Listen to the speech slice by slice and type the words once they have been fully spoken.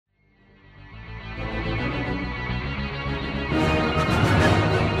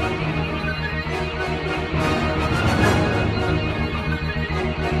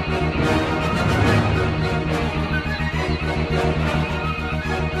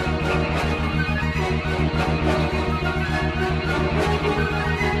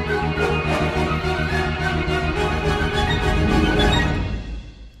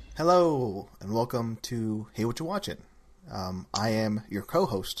Hello, and welcome to Hey What You Watching. I am your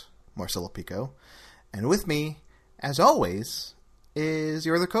co-host, Marcelo Pico, and with me, as always, is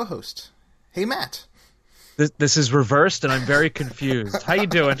your other co-host. Hey, Matt. This is reversed, and I'm very confused. How you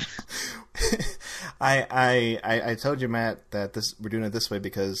doing? I told you, Matt, that we're doing it this way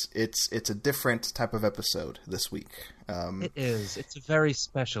because it's a different type of episode this week. It is. It's a very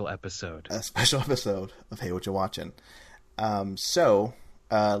special episode. A special episode of Hey What You Watching. So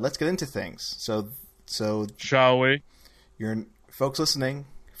let's get into things. So shall we? Your folks listening.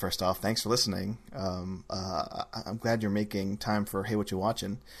 First off, thanks for listening. I'm glad you're making time for Hey What You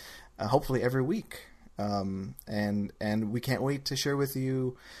Watching. Hopefully every week. And we can't wait to share with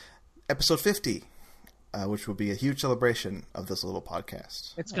you episode 50, which will be a huge celebration of this little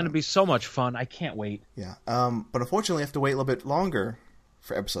podcast. It's going to be so much fun. I can't wait. Yeah. But unfortunately, I have to wait a little bit longer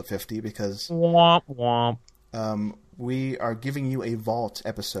for episode 50 because womp womp. We are giving you a vault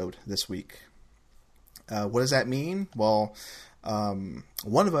episode this week. What does that mean? Well,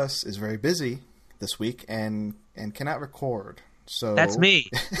 one of us is very busy this week and cannot record. So that's me.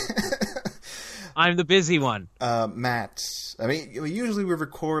 I'm the busy one. Matt. I mean, usually we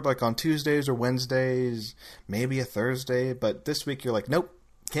record like on Tuesdays or Wednesdays, maybe a Thursday, but this week you're like, nope,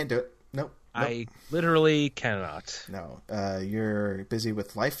 can't do it. Nope. I literally cannot. No. You're busy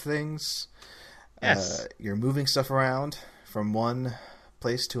with life things. Yes. You're moving stuff around from one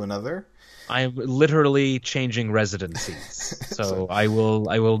place to another. I'm literally changing residencies. So I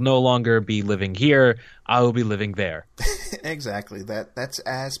will no longer be living here. I will be living there. Exactly. That's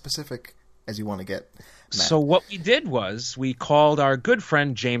as specific as you want to get, Matt. So what we did was we called our good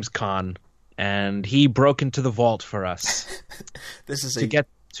friend James Caan, and he broke into the vault for us. This is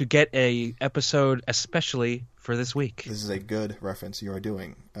to get a episode especially for this week. This is a good reference you are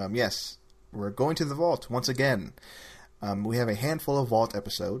doing. Yes, we're going to the vault once again. We have a handful of vault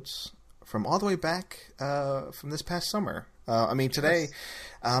episodes from all the way back from this past summer. Today,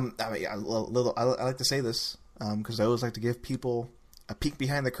 I like to say this because I always like to give people a peek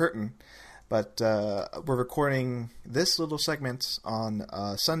behind the curtain. But we're recording this little segment on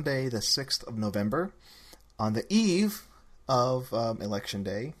Sunday, the 6th of November, on the eve of Election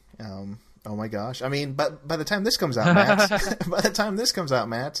Day. Oh my gosh! I mean, but by the time this comes out,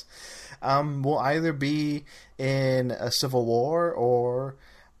 Matt, we'll either be in a civil war or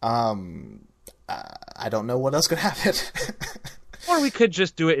I don't know what else could happen. Or we could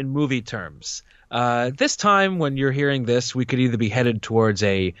just do it in movie terms. This time, when you're hearing this, we could either be headed towards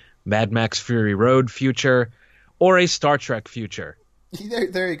a Mad Max Fury Road future or a Star Trek future.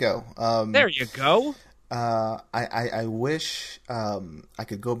 There you go. There you go. I wish I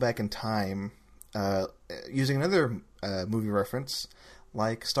could go back in time using another movie reference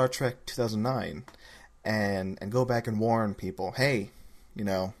like Star Trek 2009 and go back and warn people, hey,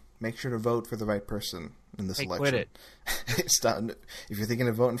 make sure to vote for the right person in this election. Quit it. If you're thinking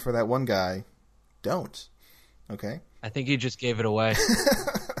of voting for that one guy, don't. Okay? I think you just gave it away.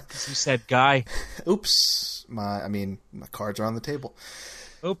 You said guy. Oops. My cards are on the table.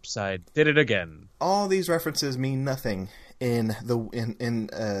 Oops, I did it again. All these references mean nothing in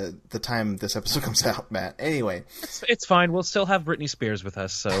the time this episode comes out, Matt. Anyway. It's fine. We'll still have Britney Spears with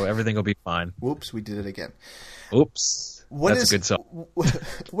us, so everything will be fine. Whoops, we did it again. Oops. That's a good song.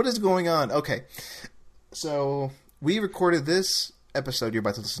 What is going on? Okay. So, we recorded this episode you're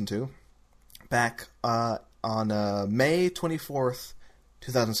about to listen to back on May 24th,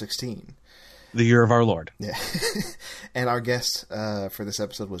 2016. The year of our Lord. Yeah. And our guest for this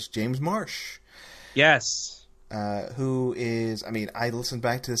episode was James Marsh. Yes. Who is, I listened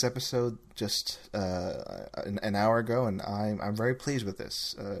back to this episode just an hour ago, and I'm very pleased with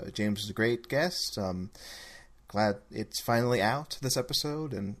this. James is a great guest. Glad it's finally out, this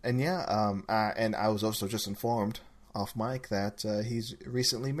episode. And I was also just informed off mic that he's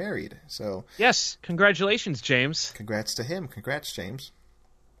recently married. So yes, congratulations, James. Congrats to him. Congrats, James.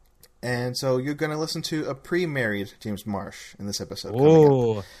 And so you're going to listen to a pre-married James Marsh in this episode.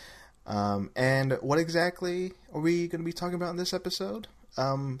 Ooh. And what exactly are we going to be talking about in this episode?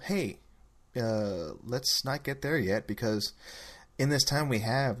 Let's not get there yet, because in this time we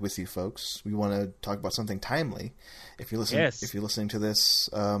have with you folks, we want to talk about something timely. If you're listening to this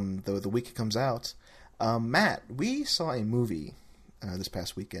the week it comes out, Matt, we saw a movie this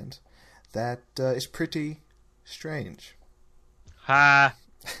past weekend that is pretty strange. Ha.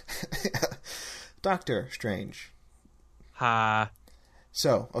 Doctor Strange. Ha.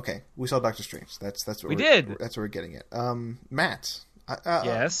 So, okay, we saw Doctor Strange. That's what we did. That's what we're getting at. Matt,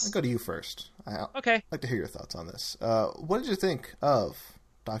 yes. I'll go to you first. Okay. I'd like to hear your thoughts on this. What did you think of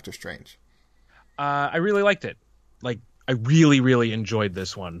Doctor Strange? I really liked it. I really, really enjoyed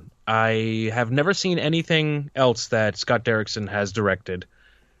this one. I have never seen anything else that Scott Derrickson has directed.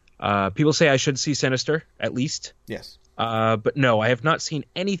 People say I should see Sinister, at least. Yes. But no, I have not seen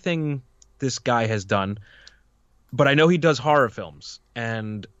anything this guy has done. But I know he does horror films,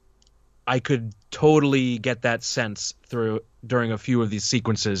 and I could totally get that sense during a few of these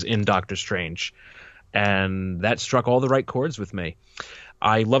sequences in Doctor Strange. And that struck all the right chords with me.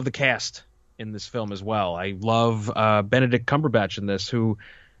 I love the cast in this film as well. I love Benedict Cumberbatch in this, who,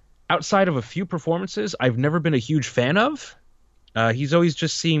 outside of a few performances, I've never been a huge fan of. He's always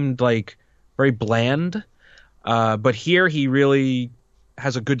just seemed like very bland. But here he really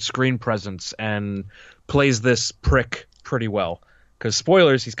has a good screen presence and plays this prick pretty well. Because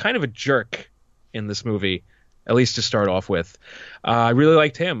spoilers, he's kind of a jerk in this movie, at least to start off with. I really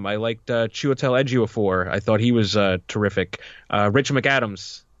liked him. I liked Chiwetel Ejiofor. I thought he was terrific. Rachel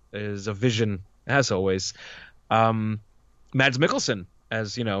McAdams is a vision, as always. Mads Mikkelsen,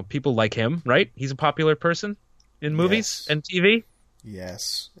 as you know, people like him, right? He's a popular person in movies and TV.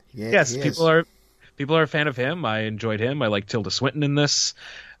 Yes. Yes, people are a fan of him. I enjoyed him. I like Tilda Swinton in this.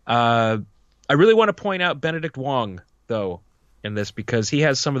 I really want to point out Benedict Wong, though, in this, because he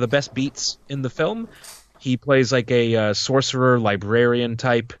has some of the best beats in the film. He plays like a sorcerer, librarian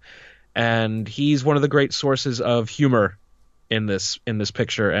type, and he's one of the great sources of humor in this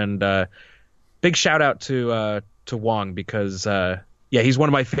picture. And big shout out to Wong, because he's one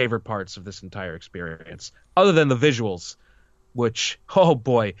of my favorite parts of this entire experience, other than the visuals. Which, oh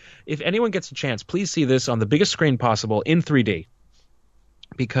boy, if anyone gets a chance, please see this on the biggest screen possible in 3D,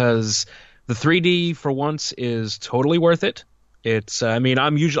 because the 3D for once is totally worth it. It's, I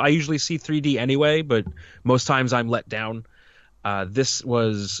usually see 3D anyway, but most times I'm let down. This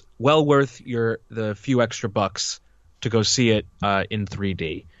was well worth the few extra bucks to go see it in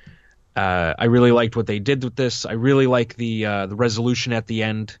 3D. I really liked what they did with this. I really like the resolution at the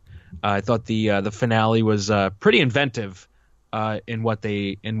end. I thought the finale was pretty inventive. In what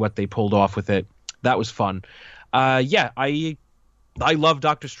they pulled off with it. That was fun. I love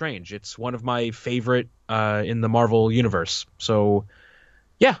Doctor Strange. It's one of my favorite in the Marvel universe. So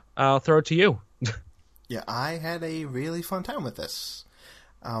yeah, I'll throw it to you. Yeah, I had a really fun time with this.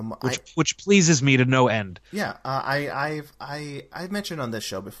 Which pleases me to no end. Yeah, I've mentioned on this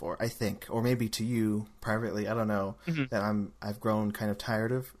show before, I think, or maybe to you privately, I don't know, that I've grown kind of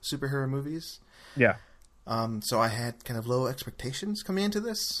tired of superhero movies. Yeah. So I had kind of low expectations coming into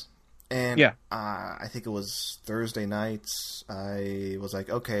this, and I think it was Thursday nights. I was like,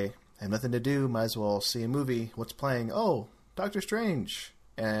 okay, I have nothing to do, might as well see a movie. What's playing? Oh, Doctor Strange.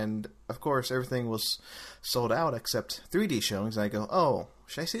 And of course, everything was sold out except 3D showings. And I go, oh,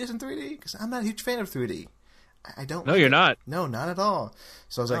 should I see this in 3D? Because I'm not a huge fan of 3D. I don't. No, you're not. No, not at all.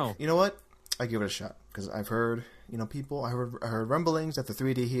 So I was like, you know what? I give it a shot, because I've heard, people. I heard rumblings that the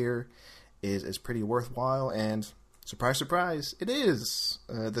 3D here is pretty worthwhile, and surprise, surprise, it is.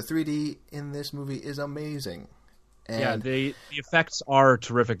 The 3D in this movie is amazing. And the effects are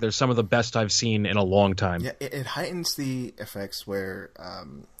terrific. They're some of the best I've seen in a long time. Yeah, it heightens the effects where,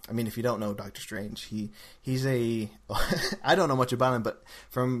 if you don't know Doctor Strange, he's a... I don't know much about him, but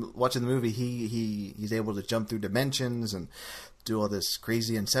from watching the movie, he's able to jump through dimensions and do all this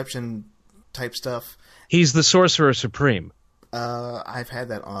crazy Inception type stuff. He's the Sorcerer Supreme. I've had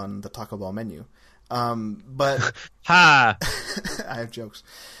that on the Taco Bell menu. But ha! I have jokes.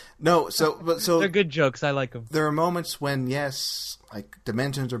 No, so they're good jokes. I like them. There are moments when, yes, like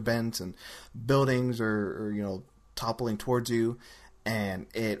dimensions are bent and buildings are toppling towards you, and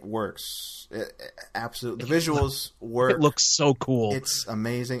it works. Absolutely, the visuals work. It looks so cool. It's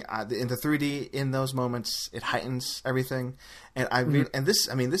amazing. In the 3D, in those moments, it heightens everything. And this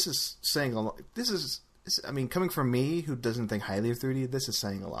is saying a lot. Coming from me, who doesn't think highly of 3D, this is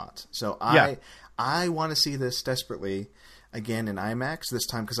saying a lot. So I want to see this desperately again in IMAX this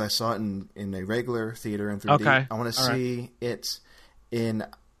time, because I saw it in a regular theater in 3D. Okay. I want to see it in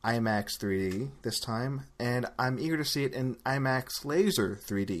IMAX 3D this time, and I'm eager to see it in IMAX Laser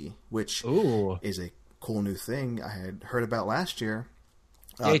 3D, which is a cool new thing I had heard about last year.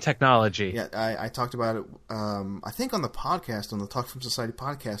 Yay, technology. Yeah, I talked about it. I think on the podcast, on the Talk From Society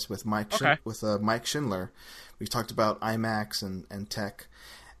podcast with Mike Mike Schindler, we talked about IMAX and tech,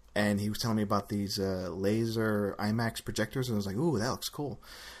 and he was telling me about these laser IMAX projectors, and I was like, "Ooh, that looks cool."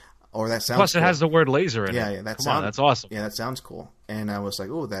 Or that sounds. Plus, cool. It has the word laser in it. Yeah, that's awesome. Yeah, that sounds cool. And I was like,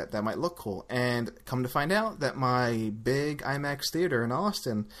 "Oh, that might look cool." And come to find out that my big IMAX theater in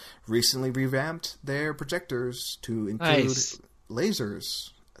Austin recently revamped their projectors to include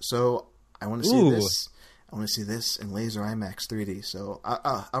lasers. So I want to see this. I want to see this in laser IMAX 3D. So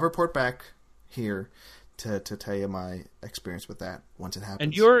I'll report back here to tell you my experience with that once it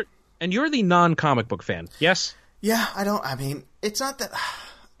happens. And you're the non-comic book fan, yes? Yeah, I mean, it's not that.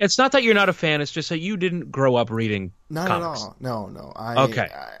 It's not that you're not a fan. It's just that you didn't grow up reading comics. No. Okay.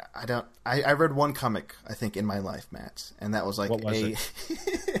 I don't. I read one comic, I think, in my life, Matt, and that was like what was a. It?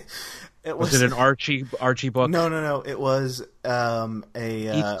 It was it an Archie book? No. It was a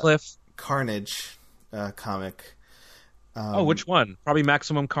Heathcliff Carnage comic. Which one? Probably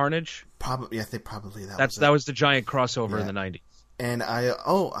Maximum Carnage. Probably, I think probably that was the giant crossover in the 90s. And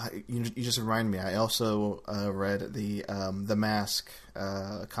you just reminded me. I also read the Mask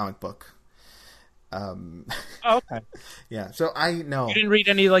comic book. Okay. Yeah. So I know you didn't read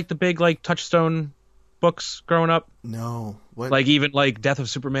any like the big like Touchstone books growing up. No. What? Like even like Death of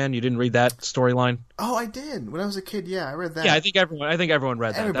Superman. You didn't read that storyline. Oh, I did when I was a kid. Yeah, I read that. Yeah, I think everyone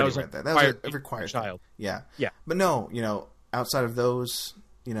read that. Everybody that read that. That was a required child. Yeah. Yeah. But no, outside of those,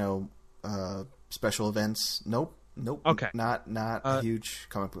 special events, nope. Okay. Not a huge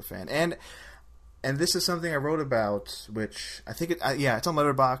comic book fan. And this is something I wrote about, which I think it's on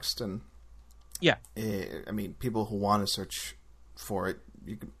Letterboxd, and yeah, I mean, people who want to search for it,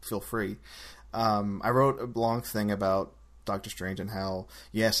 you can feel free. I wrote a long thing about Doctor Strange and how,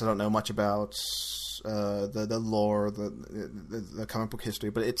 yes, I don't know much about the lore, the comic book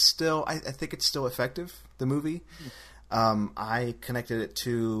history, but it's still, I think it's still effective, the movie. I connected it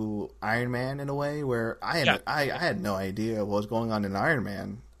to Iron Man in a way where I had no idea what was going on in Iron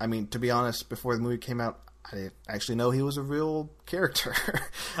Man. I mean, to be honest, before the movie came out, I didn't actually know he was a real character.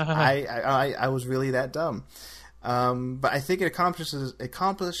 I was really that dumb. But I think Doctor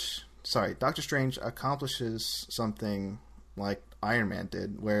Strange accomplishes something like Iron Man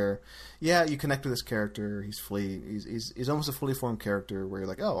did, where you connect with this character. He's almost a fully formed character where you're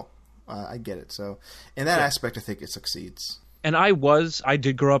like, oh, I get it. So in that aspect, I think it succeeds. And I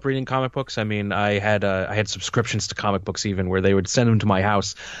did grow up reading comic books. I mean, I had subscriptions to comic books even where they would send them to my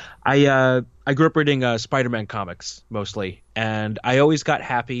house. I grew up reading Spider-Man comics mostly, and I always got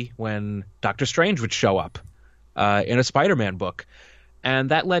happy when Doctor Strange would show up in a Spider-Man book, and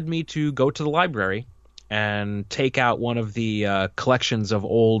that led me to go to the library and take out one of the collections of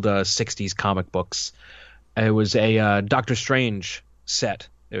old 60s comic books. It was a Doctor Strange set.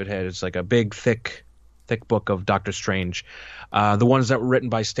 It's like a big, thick book of Doctor Strange. The ones that were written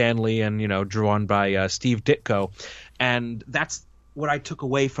by Stan Lee and, drawn by Steve Ditko. And that's what I took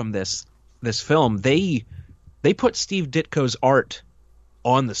away from this film. They put Steve Ditko's art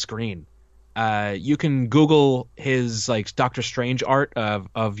on the screen. You can Google his like Doctor Strange art of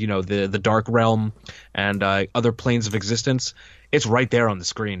the Dark Realm and other planes of existence. It's right there on the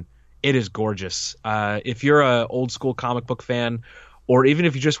screen. It is gorgeous. If you're a old school comic book fan, or even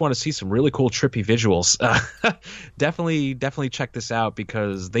if you just want to see some really cool trippy visuals, definitely check this out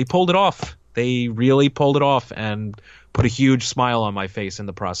because they pulled it off. They really pulled it off and put a huge smile on my face in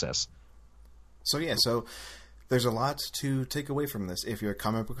the process. So there's a lot to take away from this if you're a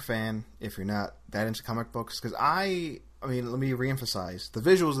comic book fan, if you're not that into comic books. Because I mean, let me reemphasize, the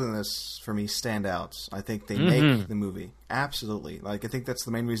visuals in this, for me, stand out. I think they make the movie. Absolutely. Like, I think that's the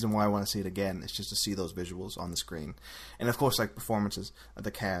main reason why I want to see it again, is just to see those visuals on the screen. And, of course, like, performances,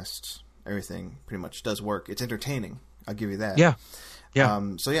 the cast, everything pretty much does work. It's entertaining. I'll give you that. Yeah.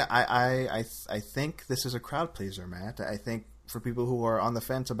 I think this is a crowd pleaser, Matt. I think for people who are on the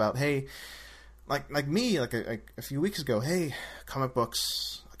fence about, hey, like me, like a few weeks ago, hey, comic book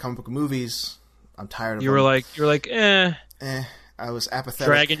movies, I'm tired of them. You were like, eh. I was apathetic.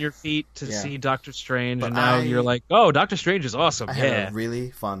 Dragging your feet to see Doctor Strange, and now you're like, oh, Doctor Strange is awesome. I had a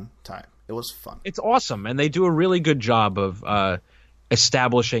really fun time. It was fun. It's awesome, and they do a really good job of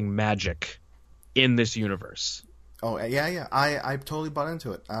establishing magic in this universe. Oh, yeah. I totally bought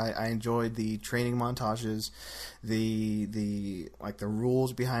into it. I enjoyed the training montages, the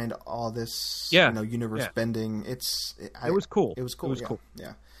rules behind all this, universe bending. It was cool. It was cool.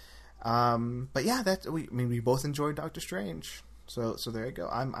 Yeah. But yeah, we both enjoyed Doctor Strange. So there you go.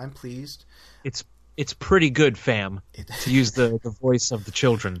 I'm pleased. It's pretty good, fam, to use the voice of the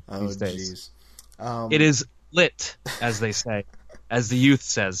children these days. It is lit, as they say, as the youth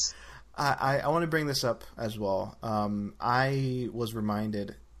says. I want to bring this up as well. I was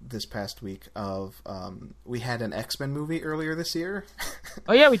reminded this past week of we had an X-Men movie earlier this year.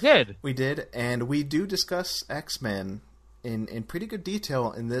 Oh yeah, we did. We did, and we do discuss X-Men in pretty good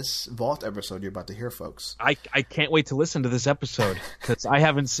detail in this Vault episode you're about to hear, folks. I can't wait to listen to this episode because I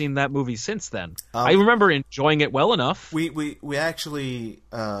haven't seen that movie since then. I remember enjoying it well enough. We actually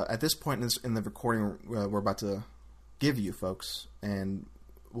at this point in the recording we're about to give you, folks, and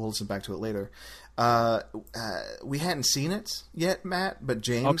we'll listen back to it later. We hadn't seen it yet, Matt, but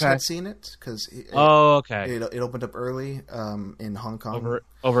James Okay. had seen it because Okay. it opened up early in Hong Kong.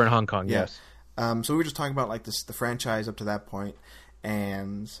 Over in Hong Kong, Yeah. yes. So we were just talking about like the franchise up to that point,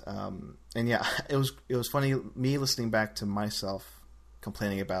 and yeah, it was funny me listening back to myself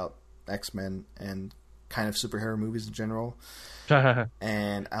complaining about X-Men and kind of superhero movies in general,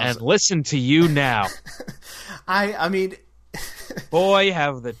 and I was, And listen to you now. I mean. Boy,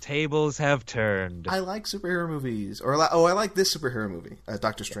 have the tables have turned. I like superhero movies, I like this superhero movie,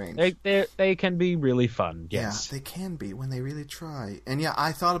 Doctor Strange. They can be really fun. Yes. Yeah, they can be when they really try. And yeah,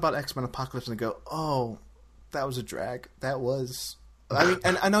 I thought about X-Men Apocalypse and go, oh, that was a drag. That was. I mean,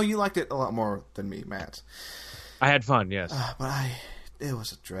 and I know you liked it a lot more than me, Matt. I had fun. Yes. But it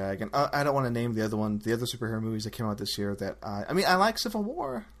was a drag, and I don't want to name the other superhero movies that came out this year. That I mean, I like Civil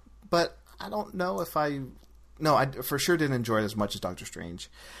War, but I don't know if I for sure didn't enjoy it as much as Doctor Strange.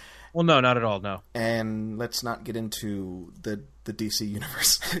 Well, no, not at all. No. And let's not get into the DC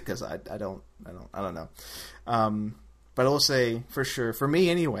universe because I don't know. But I will say for sure, for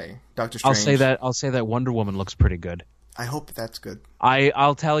me anyway, Doctor Strange. I'll say that Wonder Woman looks pretty good. I hope that's good.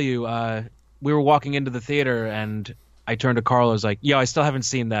 I'll tell you. We were walking into the theater and I turned to Carl. I was like, "Yo, I still haven't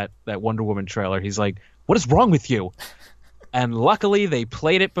seen that Wonder Woman trailer." He's like, "What is wrong with you?" And luckily, they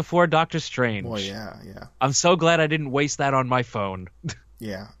played it before Doctor Strange. Well, yeah. I'm so glad I didn't waste that on my phone.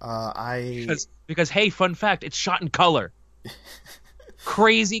 Yeah, because hey, fun fact, it's shot in color.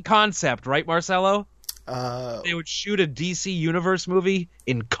 Crazy concept, right, Marcelo? They would shoot a DC Universe movie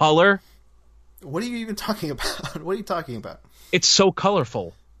in color. What are you even talking about? What are you talking about? It's so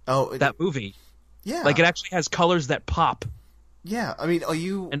colorful. Oh, that movie. Yeah, like it actually has colors that pop. Yeah, I mean, are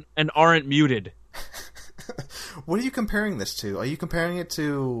you and aren't muted? What are you comparing this to? Are you comparing it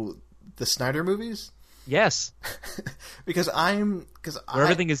to the Snyder movies? Yes. because where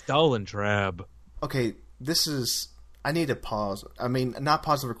everything is dull and drab. Okay, I need to pause. I mean, not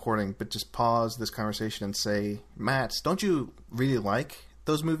pause the recording, but just pause this conversation and say, Matt, don't you really like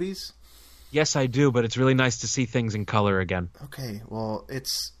those movies? Yes, I do, but it's really nice to see things in color again. Okay, well,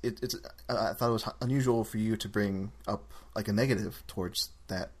 it's. I thought it was unusual for you to bring up like a negative towards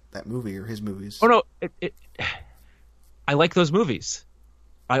that movie or his movies. Oh no, I like those movies.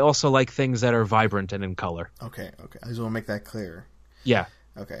 I also like things that are vibrant and in color. Okay. I just want to make that clear. Yeah.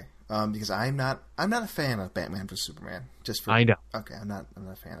 Okay. Because I'm not a fan of Batman vs Superman. I know. Okay, I'm not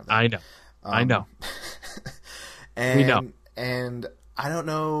a fan of that. I know. I know. And, we know. And I don't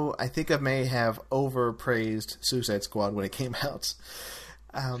know. I think I may have overpraised Suicide Squad when it came out.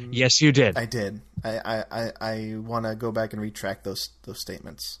 Yes, you did. I did. I want to go back and retract those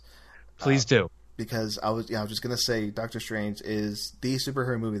statements. Please do. Because I was just gonna say Doctor Strange is the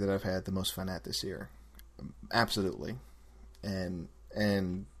superhero movie that I've had the most fun at this year, absolutely. And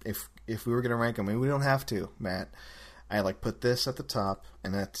if we were gonna rank them, and we don't have to, Matt, I like put this at the top,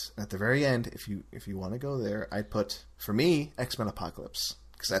 and at the very end, if you want to go there, I'd put for me X-Men Apocalypse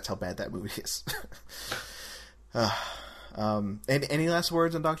because that's how bad that movie is. Any last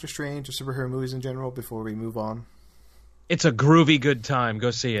words on Doctor Strange or superhero movies in general before we move on? It's a groovy good time.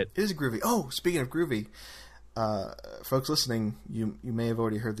 Go see it. It is groovy. Oh, speaking of groovy, folks listening, you may have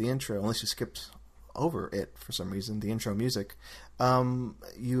already heard the intro, unless you skipped over it for some reason, the intro music.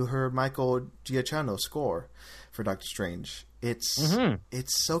 You heard Michael Giacchino's score for Doctor Strange. It's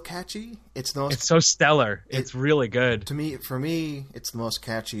so catchy. It's so stellar. It's really good. For me, it's the most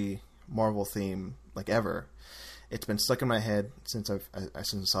catchy Marvel theme like ever. It's been stuck in my head since I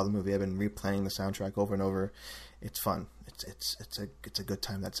saw the movie. I've been replaying the soundtrack over and over. It's fun. It's a good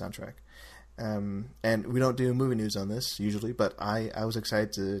time, that soundtrack. And we don't do movie news on this usually, but I was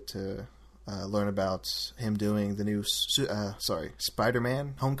excited to learn about him doing the new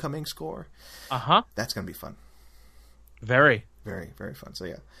Spider-Man Homecoming score. That's gonna be fun. Very, very, very fun. So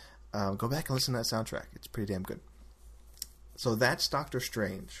yeah, go back and listen to that soundtrack. It's pretty damn good. So that's Doctor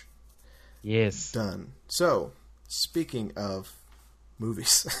Strange. Yes. Done. So speaking of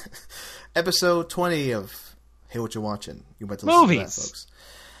movies, episode 20 of Hey, What You Watching? You about to listen to that, folks.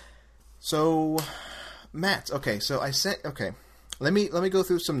 So, Matt. Okay, so let me go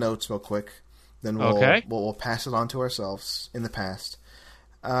through some notes real quick. Then we'll pass it on to ourselves in the past.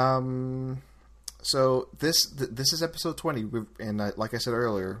 So this is episode 20, and like I said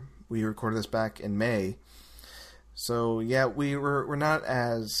earlier, we recorded this back in May. So yeah, we're not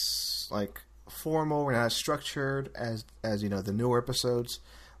as like formal, we're not as structured as the newer episodes.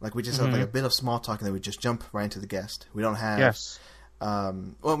 Like we just have like a bit of small talk and then we just jump right into the guest. We don't have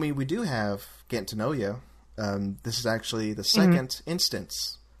well, I mean, we do have Getting to Know You. This is actually the second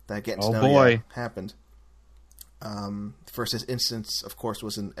instance that Getting to Know You happened. The first instance, of course,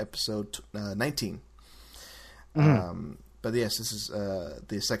 was in episode 19. But yes, this is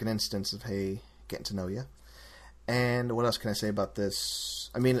the second instance of Hey, Getting to Know Ya. And what else can I say about this?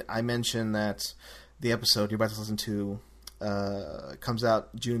 I mean, I mentioned that the episode you're about to listen to comes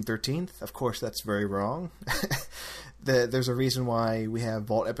out June 13th. Of course, that's very wrong. There's a reason why we have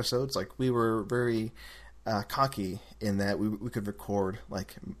Vault episodes. Like, we were very cocky in that we could record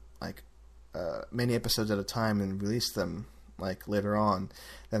like many episodes at a time and release them like later on.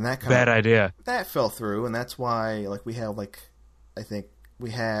 Then that bad idea. That fell through, and that's why like we have like I think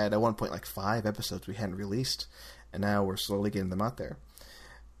we had at one point like 5 episodes we hadn't released, and now we're slowly getting them out there.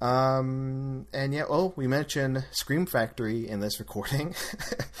 And yeah, we mentioned Scream Factory in this recording.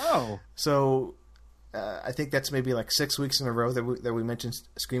 Oh, so I think that's maybe like 6 weeks in a row that we mentioned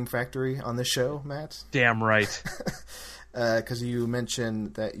Scream Factory on this show, Matt. damn right. Because you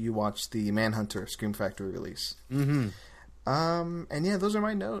mentioned that you watched the Manhunter Scream Factory release. Mm-hmm. And yeah, those are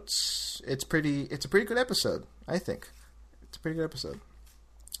my notes. It's a pretty good episode, I think. It's a pretty good episode.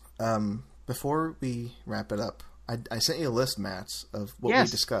 Before we wrap it up, I sent you a list, Matt, of what we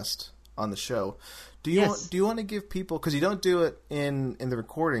discussed on the show. Do you want to give people, because you don't do it in the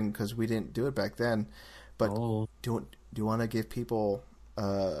recording because we didn't do it back then, but do you want to give people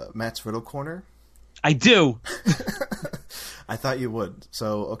Matt's Riddle Corner? I do. I thought you would.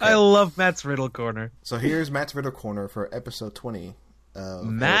 So, okay. I love Matt's Riddle Corner. So here's Matt's Riddle Corner for episode 20 of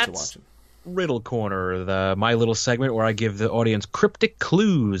Matt's Riddle Corner, my little segment where I give the audience cryptic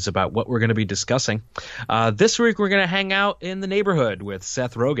clues about what we're going to be discussing. This week we're going to hang out in the neighborhood with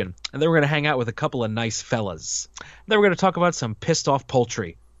Seth Rogen, and then we're going to hang out with a couple of nice fellas. Then we're going to talk about some pissed off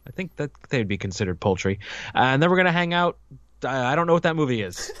poultry. I think that they'd be considered poultry. And then we're going to hang out. I don't know what that movie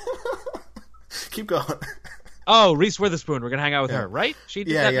is. Keep going. Oh, Reese Witherspoon. We're going to hang out with her, right? She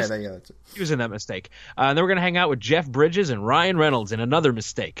did that's it. She was in that mistake. And then we're going to hang out with Jeff Bridges and Ryan Reynolds in another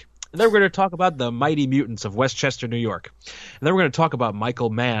mistake. And then we're going to talk about the Mighty Mutants of Westchester, New York. And then we're going to talk about Michael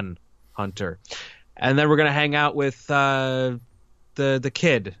Manhunter. And then we're going to hang out with the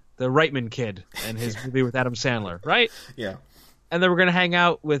kid, the Reitman kid, and his movie with Adam Sandler, right? Yeah. And then we're going to hang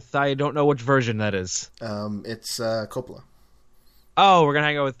out with, I don't know which version that is. It's Coppola. Oh, we're going to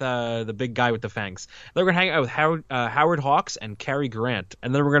hang out with the big guy with the fangs. Then we're going to hang out with Howard Hawks and Cary Grant.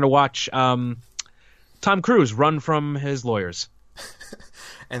 And then we're going to watch Tom Cruise run from his lawyers.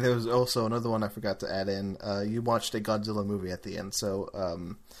 And there was also another one I forgot to add in. You watched a Godzilla movie at the end, so...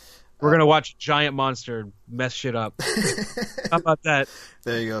 we're going to watch a giant monster mess shit up. How about that?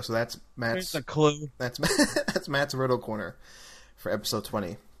 There you go. So that's Matt's... There's a clue. That's Matt's Riddle Corner for episode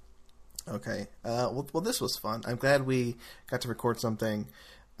 20. Okay. Well, this was fun. I'm glad we got to record something.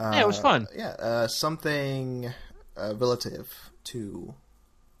 Yeah, it was fun. Something relative to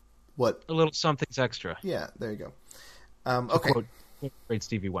what... A little something's extra. Yeah, there you go. Okay. Quote, great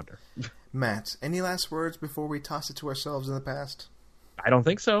Stevie Wonder. Matt, any last words before we toss it to ourselves in the past? I don't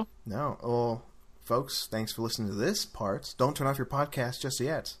think so. No. Well, folks, thanks for listening to this part. Don't turn off your podcast just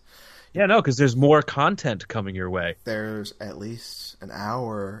yet. Yeah, no, because there's more content coming your way. There's at least an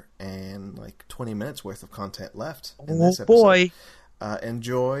hour and like 20 minutes worth of content left in this episode. Boy.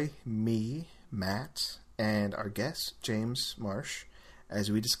 Enjoy me, Matt, and our guest, James Marsh, as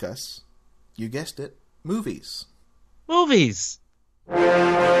we discuss, you guessed it, movies. Movies!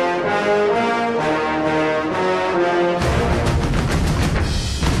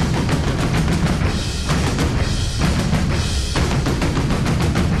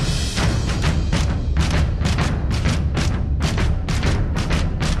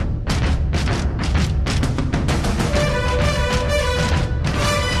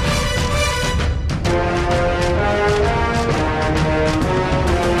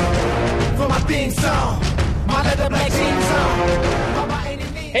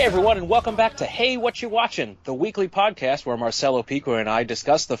 Hey everyone, and welcome back to Hey What You Watchin', the weekly podcast where Marcelo Pico and I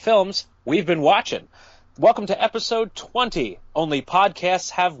discuss the films we've been watching. Welcome to episode 20, Only Podcasts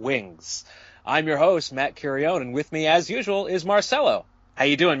Have Wings. I'm your host, Matt Curione, and with me, as usual, is Marcelo. How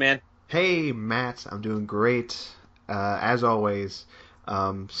you doing, man? Hey, Matt. I'm doing great. As always,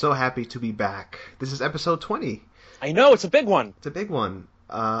 so happy to be back. This is episode 20. I know, it's a big one. It's a big one.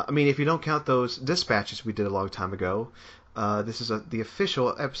 I mean, if you don't count those dispatches we did a long time ago, this is the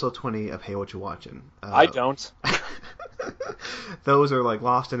official episode 20 of Hey What You Watchin'. I don't. Those are like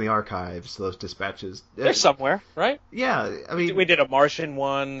lost in the archives, those dispatches. They're somewhere, right? Yeah, I mean... We did a Martian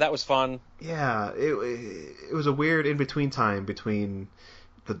one. That was fun. Yeah, it was a weird in-between time between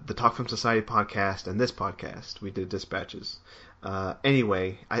the Talk Film Society podcast and this podcast. We did dispatches.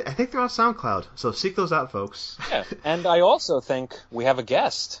 Anyway, I think they're on SoundCloud, so seek those out, folks. Yeah, and I also think we have a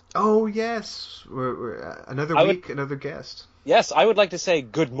guest. Oh, yes. We're another week, another guest. Yes, I would like to say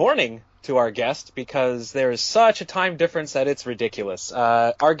good morning to our guest, because there is such a time difference that it's ridiculous.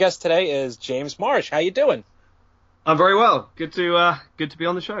 Our guest today is James Marsh. How you doing? I'm very well. Good to be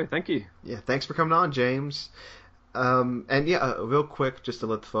on the show. Thank you. Yeah, thanks for coming on, James. And yeah, real quick, just to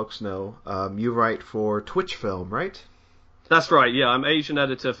let the folks know, you write for Twitch Film, right? That's right, yeah. I'm Asian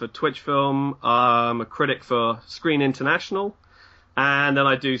editor for Twitch Film. I'm a critic for Screen International. And then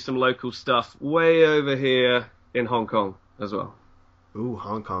I do some local stuff way over here in Hong Kong as well. Ooh,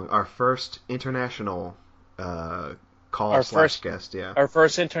 Hong Kong. Our first international guest, yeah. Our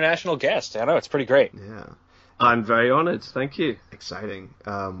first international guest. I know, it's pretty great. Yeah. I'm very honored. Thank you. Exciting.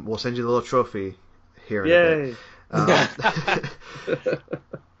 We'll send you the little trophy here in Yay. a bit.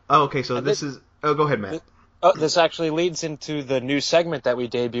 Okay, so this is... Oh, go ahead, Matt. This actually leads into the new segment that we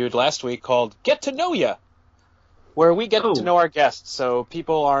debuted last week called Get to Know Ya, where we get to know our guests, so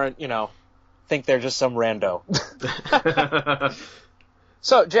people aren't, think they're just some rando.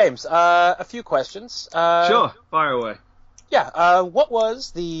 So, James, a few questions. Sure, fire away. Yeah, what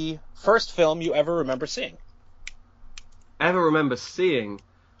was the first film you ever remember seeing? Ever remember seeing?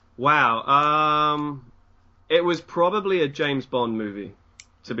 Wow. It was probably a James Bond movie,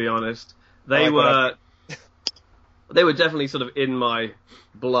 to be honest. They were definitely sort of in my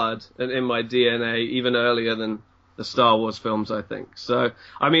blood and in my DNA even earlier than the Star Wars films, I think. So,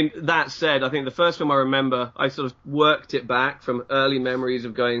 I mean, that said, I think the first film I remember, I sort of worked it back from early memories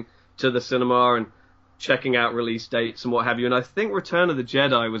of going to the cinema and checking out release dates and what have you. And I think Return of the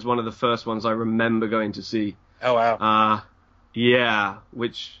Jedi was one of the first ones I remember going to see. Oh, wow. Yeah,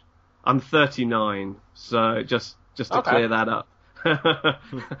 which I'm 39, so just to clear that up.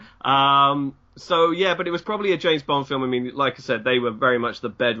 So, yeah, but it was probably a James Bond film. I mean, like I said, they were very much the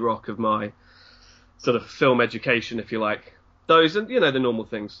bedrock of my sort of film education, if you like. Those and, the normal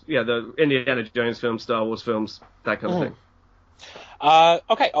things. Yeah, the Indiana Jones films, Star Wars films, that kind of thing.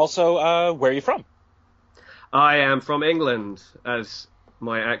 Okay, also, where are you from? I am from England, as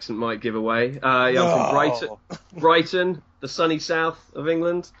my accent might give away. I'm from Brighton, the sunny south of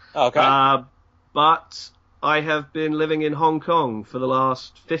England. Okay. But I have been living in Hong Kong for the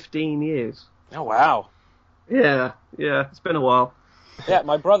last 15 years. Oh, wow. Yeah, it's been a while. Yeah,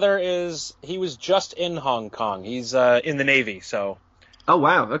 my brother he was just in Hong Kong. He's in the Navy, so. Oh,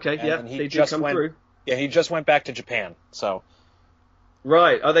 wow, okay, and they did come through. Yeah, he just went back to Japan, so.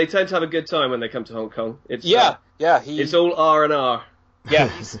 Right, they tend to have a good time when they come to Hong Kong. It's, it's all R&R. Yeah,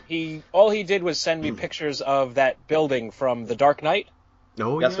 all he did was send me pictures of that building from The Dark Knight.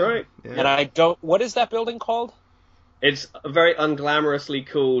 Oh, That's right. Yeah. And what is that building called? It's very unglamorously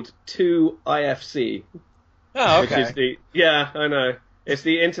called 2IFC. Oh, okay. Which is I know. It's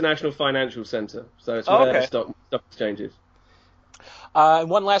the International Financial Centre, so it's where the stock exchanges. And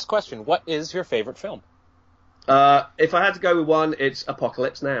one last question. What is your favorite film? If I had to go with one, it's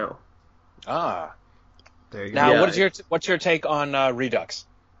Apocalypse Now. Ah. There you now, go. what's your take on Redux?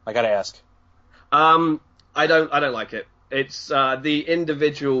 I gotta ask. I don't like it. It's the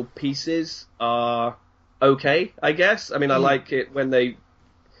individual pieces are okay, I guess. I mean, I like it when they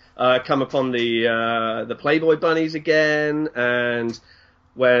come upon the Playboy bunnies again, and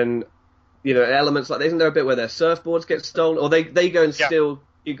when elements like isn't there a bit where their surfboards get stolen, or they go and steal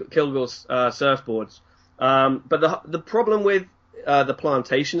Kilgore's surfboards. But the problem with the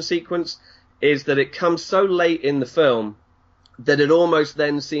plantation sequence is that it comes so late in the film that it almost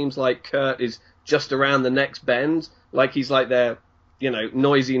then seems like Kurt is just around the next bend, like he's like their,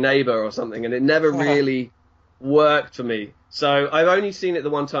 noisy neighbor or something, and it never really worked for me. So I've only seen it the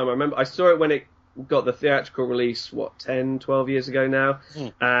one time. I remember I saw it when it got the theatrical release, 10, 12 years ago now,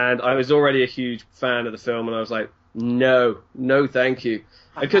 and I was already a huge fan of the film, and I was like, no, thank you.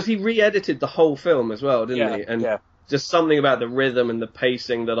 Because he re-edited the whole film as well, didn't he? And just something about the rhythm and the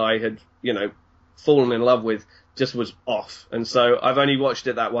pacing that I had, fallen in love with just was off. And so I've only watched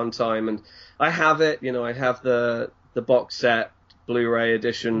it that one time, and I have it, I have the box set Blu-ray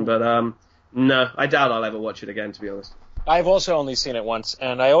edition, but no, I doubt I'll ever watch it again, to be honest. I've also only seen it once,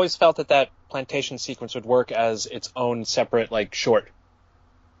 and I always felt that plantation sequence would work as its own separate, short.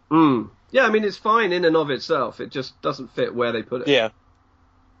 Yeah, I mean, it's fine in and of itself. It just doesn't fit where they put it. Yeah.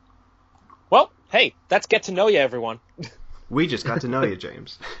 Well, hey, that's Get to Know You, everyone. We just got to know you,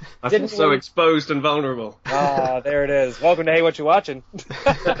 James. I feel so exposed and vulnerable. There it is. Welcome to Hey, What You Watching?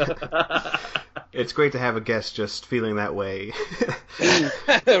 It's great to have a guest just feeling that way.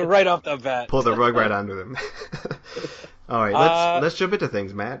 Right off the bat. Pull the rug right under them. All right, let's jump into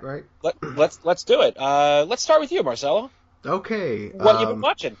things, Matt. Right? Let's do it. Let's start with you, Marcelo. Okay. What you been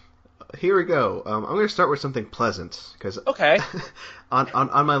watching? Here we go. I'm going to start with something pleasant because Okay.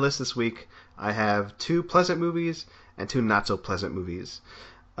 on my list this week I have 2 pleasant movies and 2 not so pleasant movies.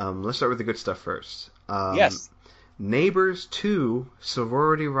 Let's start with the good stuff first. Yes. Neighbors 2: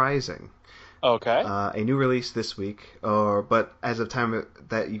 Sorority Rising. Okay. A new release this week, but as of time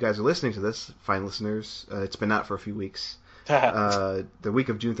that you guys are listening to this, fine listeners, it's been out for a few weeks. The week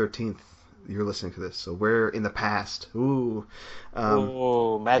of June 13th, you're listening to this, so we're in the past. Ooh.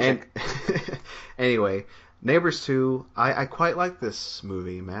 Ooh, magic. Anyway, Neighbors 2, I quite like this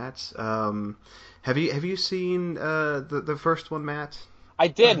movie, Matt. Have you seen the first one, Matt? I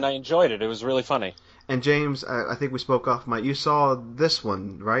did, and I enjoyed it. It was really funny. And James, I think we spoke off mic. You saw this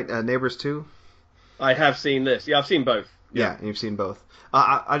one, right? Neighbors 2? I have seen this. Yeah, I've seen both. Yeah, and you've seen both.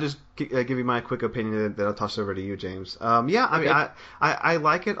 I'll just give you my quick opinion, then I'll toss over to you, James. I mean, I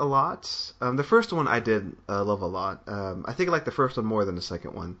like it a lot. The first one I did love a lot. I think I like the first one more than the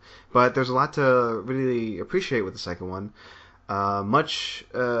second one. But there's a lot to really appreciate with the second one. Much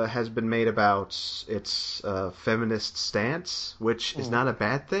has been made about its feminist stance, which is not a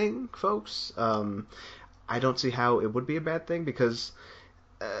bad thing, folks. I don't see how it would be a bad thing because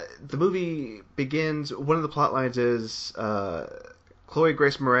the movie begins. One of the plot lines is Chloe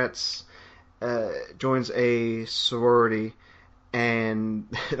Grace Moretz joins a sorority, and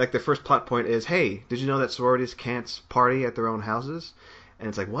like the first plot point is, "Hey, did you know that sororities can't party at their own houses?" And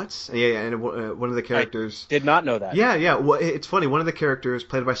it's like, what? And one of the characters... I did not know that. Yeah. Well, it's funny. One of the characters,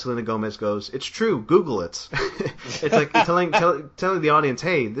 played by Selena Gomez, goes, "It's true. Google it." It's like telling the audience,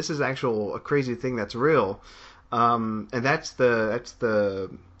 "Hey, this is a crazy thing that's real." And that's the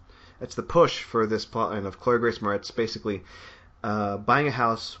push for this plotline of Chloe Grace Moretz basically buying a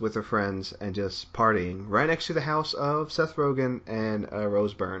house with her friends and just partying right next to the house of Seth Rogen and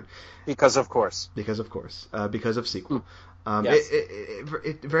Rose Byrne. Because of course. Because of sequel. Yes.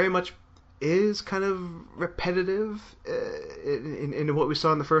 It very much is kind of repetitive in what we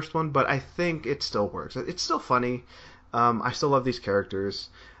saw in the first one, but I think it still works. It's still funny. I still love these characters.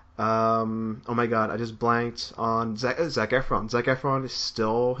 Oh my god, I just blanked on Zac Efron. Zac Efron is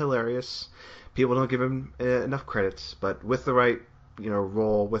still hilarious. People don't give him enough credit, but with the right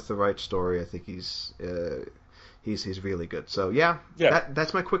role, with the right story, I think he's really good. So yeah.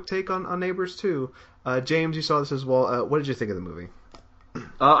 That's my quick take on Neighbors 2. James, you saw this as well. What did you think of the movie?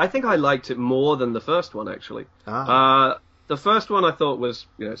 I think I liked it more than the first one, actually. The first one I thought was,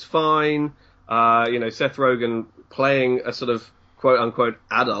 it's fine. Seth Rogen playing a sort of quote-unquote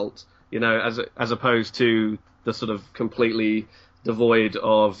adult, as opposed to the sort of completely devoid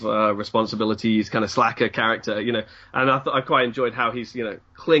of responsibilities, kind of slacker character, and I quite enjoyed how he's,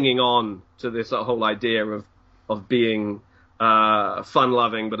 clinging on to this whole idea of being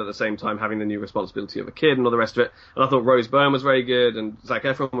fun-loving, but at the same time having the new responsibility of a kid and all the rest of it. And I thought Rose Byrne was very good and Zac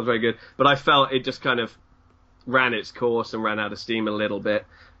Efron was very good, but I felt it just kind of ran its course and ran out of steam a little bit.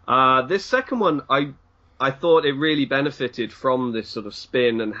 This second one, I thought it really benefited from this sort of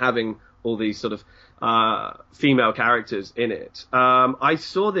spin and having all these sort of female characters in it. I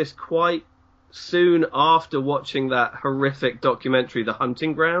saw this quite soon after watching that horrific documentary, The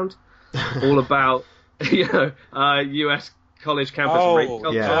Hunting Ground, all about U.S. college campus rape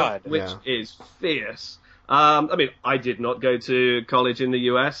culture, which is fierce. I did not go to college in the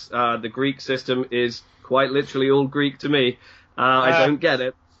U.S. The Greek system is quite literally all Greek to me. I don't get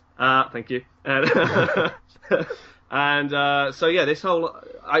it. Thank you. And so this whole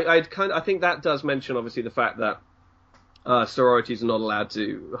I think that does mention obviously the fact that sororities are not allowed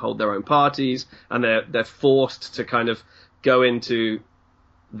to hold their own parties, and they're forced to kind of go into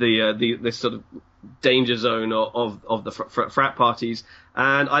this sort of danger zone of the frat parties.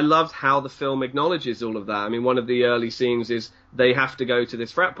 And I loved how the film acknowledges all of that. I mean, one of the early scenes is they have to go to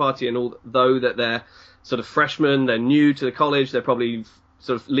this frat party, and although that they're sort of freshmen, they're new to the college, they're probably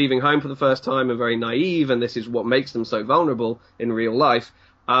sort of leaving home for the first time and very naive, and this is what makes them so vulnerable in real life.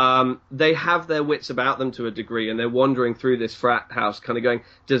 They have their wits about them to a degree, and they're wandering through this frat house kind of going,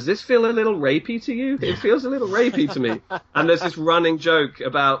 does this feel a little rapey to you? It feels a little rapey to me. And there's this running joke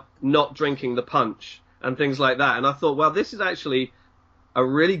about not drinking the punch and things like that. And I thought, well, this is actually a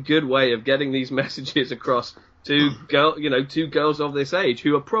really good way of getting these messages across to girls of this age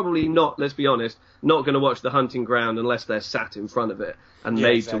who are probably not, let's be honest, not going to watch The Hunting Ground unless they're sat in front of it and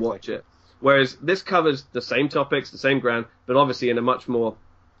made to watch it. Whereas this covers the same topics, the same ground, but obviously in a much more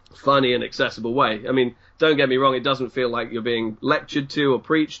funny and accessible way. I mean, don't get me wrong, it doesn't feel like you're being lectured to or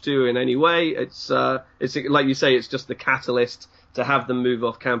preached to in any way. It's like you say, it's just the catalyst to have them move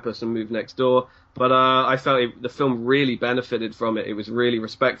off campus and move next door. But I felt the film really benefited from it. It was really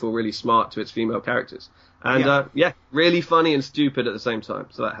respectful, really smart to its female characters. And, really funny and stupid at the same time.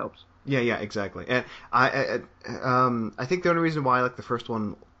 So that helps. Yeah, exactly. And I think the only reason why I like the first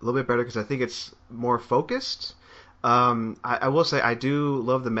one a little bit better because I think it's more focused. I will say I do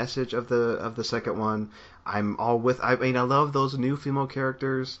love the message of the second one. I'm all with. I mean, I love those new female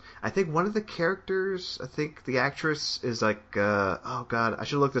characters. I think one of the characters, I think the actress is like, oh god, I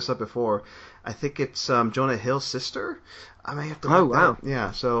should have looked this up before. I think it's Jonah Hill's sister. I may have to. Oh wow.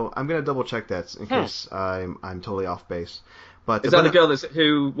 Yeah, so I'm gonna double check that in case I'm totally off base. But is that the girl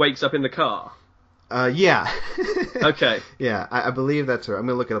who wakes up in the car? Yeah. Okay. Yeah, I believe that's her. I'm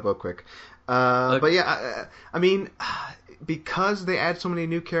gonna look it up real quick. Okay. But yeah, I mean, because they add so many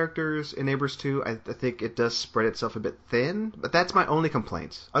new characters in Neighbors 2, I think it does spread itself a bit thin. But that's my only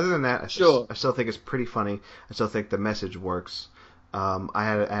complaint. Other than that, I still think it's pretty funny. I still think the message works.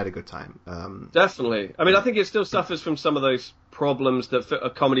 I had a good time. Definitely. I mean, I think it still suffers from some of those problems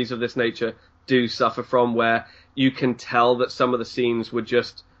that comedies of this nature do suffer from, where you can tell that some of the scenes were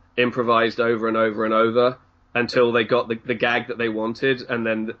just improvised over and over and over until they got the gag that they wanted, and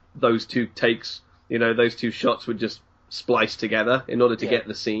then those two takes, those two shots would just splice together in order to get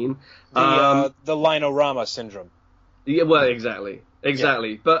the scene. The Linorama syndrome. Yeah, well, exactly.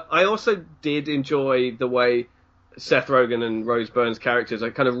 Yeah. But I also did enjoy the way Seth Rogen and Rose Byrne's characters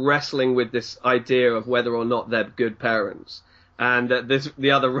are kind of wrestling with this idea of whether or not they're good parents. And there's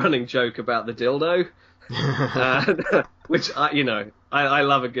the other running joke about the dildo, which I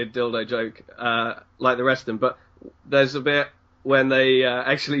love a good dildo joke, like the rest of them. But there's a bit when they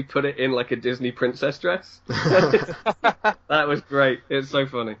actually put it in like a Disney princess dress. That was great. It's so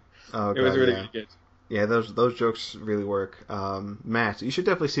funny. Oh, God, it was really good. Yeah, those jokes really work. Matt, you should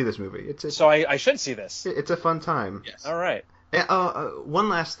definitely see this movie. So I should see this. It's a fun time. Yes. All right. One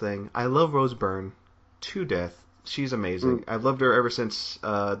last thing. I love Rose Byrne to death. She's amazing. I've loved her ever since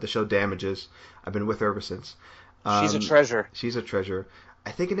the show Damages. I've been with her ever since. She's a treasure. She's a treasure.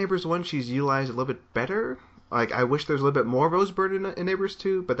 I think in Neighbors 1 she's utilized a little bit better. Like, I wish there's a little bit more Rose Byrne in Neighbors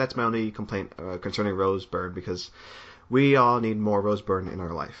 2, but that's my only complaint concerning Rose Byrne, because we all need more Rose Byrne in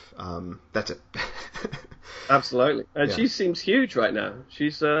our life. That's it. Absolutely. And she seems huge right now.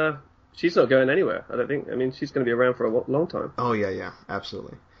 She's not going anywhere, I don't think. I mean, she's going to be around for a long time. Oh, yeah,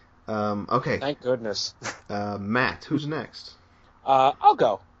 absolutely. Okay. Thank goodness. Matt, who's next? I'll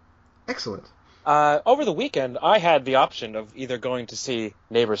go. Excellent. Over the weekend, I had the option of either going to see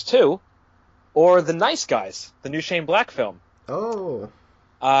Neighbors 2 or The Nice Guys, the new Shane Black film. Oh.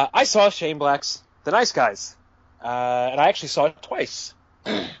 I saw Shane Black's The Nice Guys, and I actually saw it twice.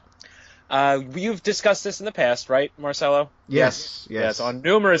 You've discussed this in the past, right, Marcelo? Yes. On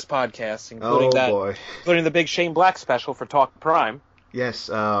numerous podcasts, including the big Shane Black special for Talk Prime. Yes,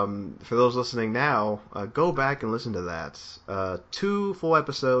 for those listening now, go back and listen to that. 2 full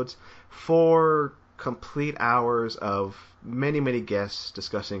episodes, 4 complete hours of many, many guests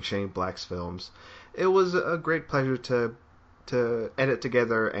discussing Shane Black's films. It was a great pleasure to edit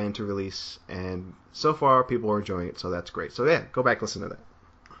together and to release, and so far people are enjoying it, so that's great. So yeah, go back and listen to that.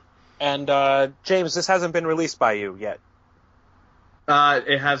 And James, this hasn't been released by you yet.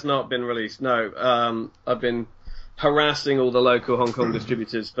 It has not been released, no. I've been harassing all the local Hong Kong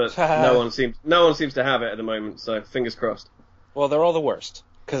distributors, but no one seems to have it at the moment, so fingers crossed. Well, they're all the worst,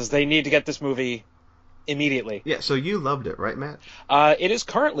 because they need to get this movie immediately. Yeah, so you loved it, right, Matt? It is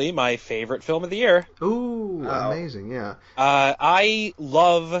currently my favorite film of the year. Ooh, wow. Amazing, yeah. I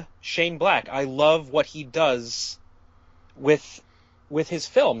love Shane Black. I love what he does with his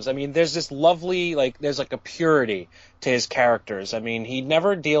films. I mean, there's this lovely, there's a purity to his characters. I mean, he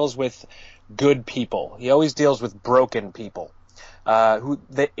never deals with good people. He always deals with broken people.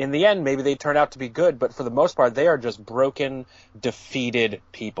 In the end, maybe they turn out to be good, but for the most part, they are just broken, defeated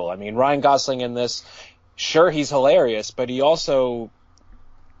people. I mean, Ryan Gosling in this, sure, he's hilarious, but he also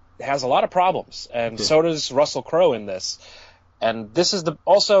has a lot of problems, and so does Russell Crowe in this. And this is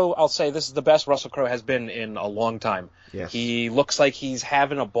I'll say this is the best Russell Crowe has been in a long time. Yes. He looks like he's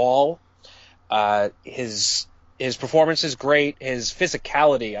having a ball. His performance is great. His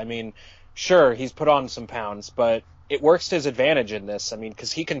physicality, I mean, sure, he's put on some pounds, but it works to his advantage in this. I mean,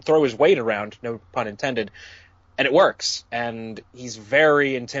 because he can throw his weight around, no pun intended, and it works. And he's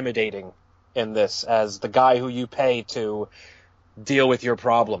very intimidating in this as the guy who you pay to deal with your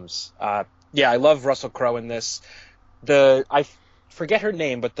problems. Yeah, I love Russell Crowe in this. I forget her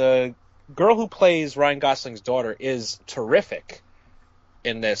name, but the girl who plays Ryan Gosling's daughter is terrific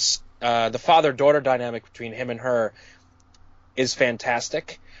in this. The father-daughter dynamic between him and her is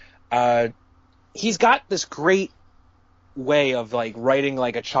fantastic. He's got this great way of writing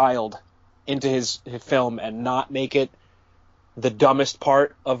like a child into his film and not make it the dumbest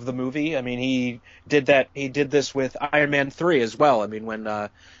part of the movie. I mean, he did that. He did this with Iron Man 3 as well. I mean, when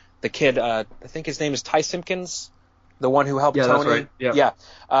the kid, I think his name is Ty Simpkins, the one who helped Yeah, Tony. that's right.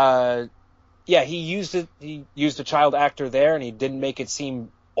 Yeah. Yeah, he used it. He used a child actor there, and he didn't make it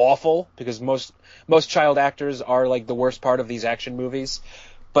seem awful, because most child actors are like the worst part of these action movies.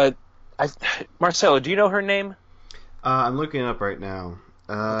 But Marcelo, do you know her name? I'm looking it up right now.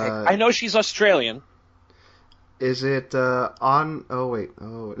 Okay. I know she's Australian. Is it on? Oh wait.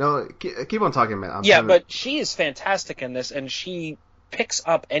 Oh no. Keep on talking, man. But she is fantastic in this, and she picks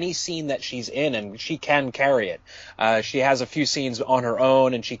up any scene that she's in, and she can carry it. She has a few scenes on her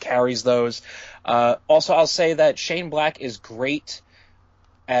own, and she carries those. Also, I'll say that Shane Black is great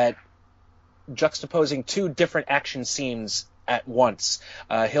at juxtaposing two different action scenes at once.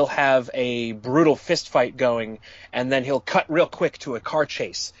 He'll have a brutal fist fight going, and then he'll cut real quick to a car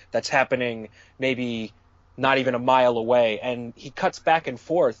chase that's happening maybe not even a mile away, and he cuts back and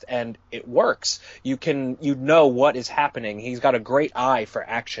forth, and it works. You know what is happening. He's got a great eye for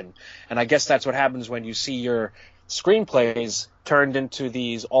action, and I guess that's what happens when you see your screenplays turned into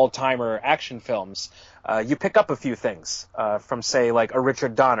these all-timer action films. You pick up a few things from, say, like a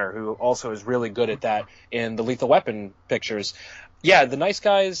Richard Donner, who also is really good at that in the Lethal Weapon pictures. Yeah, The Nice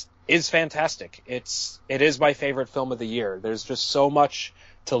Guys is fantastic. It is my favorite film of the year. There's just so much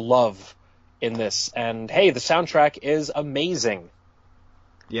to love in this, and hey, the soundtrack is amazing.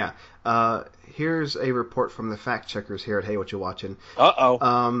 Yeah. Here's a report from the fact checkers here at Hey What You Watching.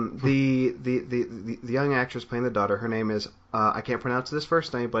 The young actress playing the daughter, her name is I can't pronounce this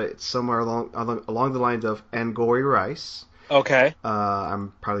first name, but it's somewhere along the lines of Angourie Rice. Okay.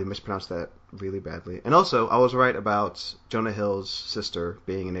 I'm probably mispronounced that really badly. And also, I was right about Jonah Hill's sister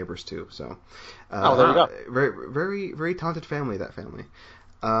being in Neighbors 2. So, there you go. Very, very, very talented family. That family.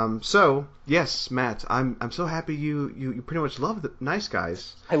 So yes, Matt, I'm so happy you pretty much love The Nice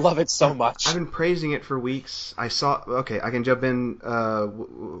Guys. I love it so much. I've been praising it for weeks. I can jump in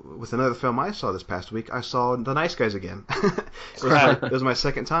with another film I saw this past week. I saw The Nice Guys again. It was my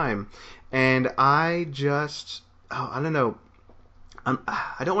second time, and I don't know.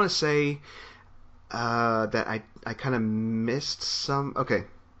 I don't want to say that I kind of missed some. Okay.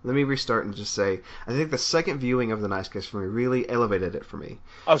 Let me restart and just say, I think the second viewing of The Nice Guys for me really elevated it for me.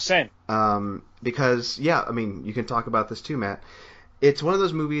 Oh, same. Because, yeah, I mean, you can talk about this too, Matt. It's one of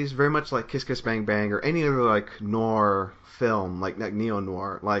those movies very much like Kiss Kiss Bang Bang or any other, like, noir film, like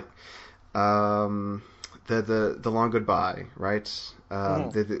neo-noir, like the Long Goodbye, right?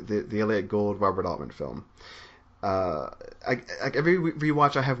 The Elliot Gould, Robert Altman film. Every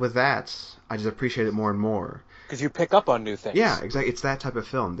rewatch I have with that, I just appreciate it more and more. Because you pick up on new things. Yeah, exactly. It's that type of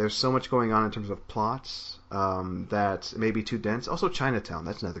film. There's so much going on in terms of plots that may be too dense. Also, Chinatown.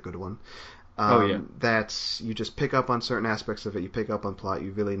 That's another good one. That you just pick up on certain aspects of it. You pick up on plot.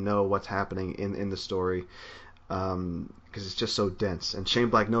 You really know what's happening in the story because it's just so dense. And Shane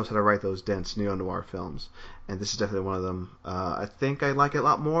Black knows how to write those dense neo-noir films. And this is definitely one of them. I think I like it a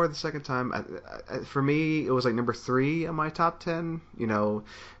lot more the second time. For me, it was like number 3 on my top 10,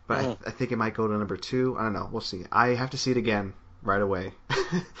 but I think it might go to number 2. I don't know. We'll see. I have to see it again right away.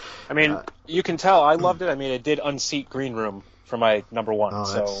 I mean, you can tell I loved it. I mean, it did unseat Green Room for my number 1.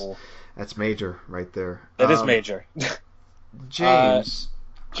 Oh, that's major right there. It is major. James,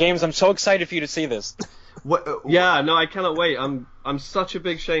 I'm so excited for you to see this. What? Yeah, no, I cannot wait. I'm such a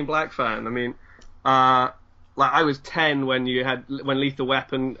big Shane Black fan. I mean, like I was 10 when Lethal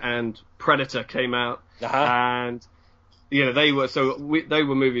Weapon and Predator came out, and they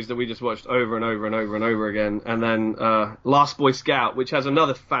were movies that we just watched over and over and over and over again. And then Last Boy Scout, which has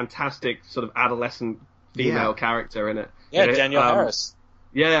another fantastic sort of adolescent female character in it. Yeah, Danielle Harris.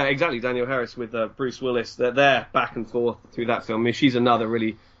 Yeah, exactly, Danielle Harris with Bruce Willis. They're there back and forth through that film. I mean, she's another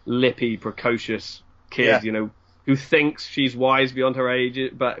really lippy, precocious kid, who thinks she's wise beyond her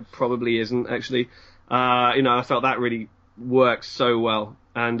age, but probably isn't actually. I felt that really works so well.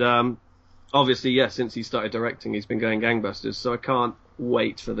 And obviously, since he started directing, he's been going gangbusters. So I can't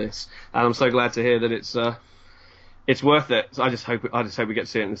wait for this, and I'm so glad to hear that it's worth it. So I just hope we get to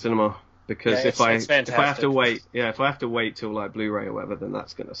see it in the cinema, because if I have to wait till like Blu-ray or whatever, then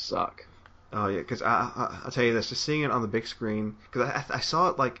that's gonna suck. Oh yeah, because I'll tell you this: just seeing it on the big screen, because I saw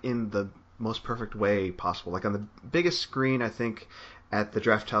it like in the most perfect way possible, like on the biggest screen. I think at the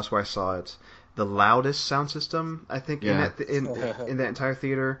Draft House where I saw it, the loudest sound system I think in that entire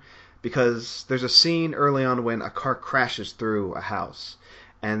theater, because there's a scene early on when a car crashes through a house,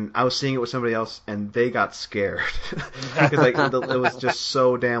 and I was seeing it with somebody else, and they got scared because it was just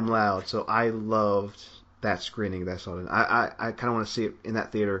so damn loud. So I loved that screening that I saw it in. I kind of want to see it in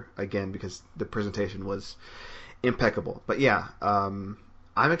that theater again because the presentation was impeccable. But yeah, I'm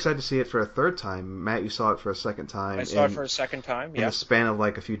excited to see it for a third time. Matt, you saw it for a second time. I saw it for a second time. In the span of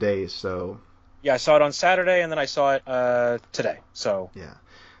like a few days. So yeah, I saw it on Saturday, and then I saw it today. So yeah.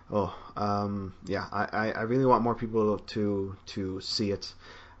 Yeah. I really want more people to see it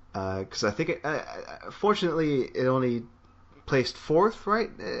because I think fortunately it only placed 4th, right?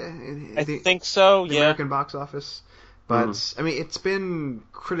 I think so. The American box office, but I mean it's been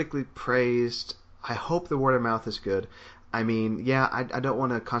critically praised. I hope the word of mouth is good. I mean, yeah, I don't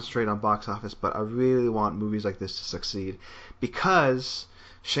want to concentrate on box office, but I really want movies like this to succeed because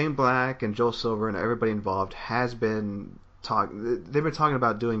Shane Black and Joel Silver and everybody involved has been they've been talking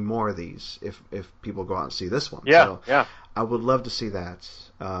about doing more of these if people go out and see this one. Yeah, so yeah. I would love to see that.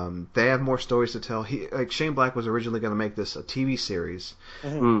 They have more stories to tell. Shane Black was originally going to make this a TV series.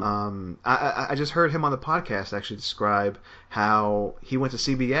 Mm-hmm. I just heard him on the podcast actually describe how he went to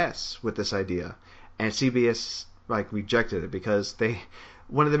CBS with this idea, and CBS rejected it because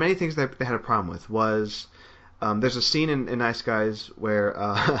one of the many things that they had a problem with was there's a scene in Nice Guys where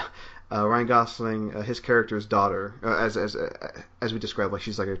Ryan Gosling, his character's daughter, as we described,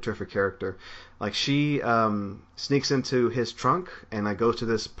 she's like a terrific character. Like she sneaks into his trunk and goes to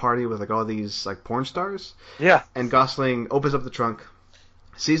this party with all these porn stars. Yeah. And Gosling opens up the trunk,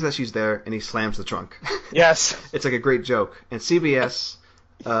 sees that she's there, and he slams the trunk. Yes. It's like a great joke. And CBS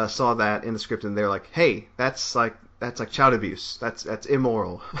saw that in the script and they're like, "Hey, that's like child abuse. That's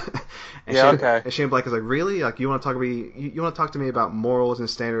immoral." And Shane Black is like, "Really? You want to talk to me about morals and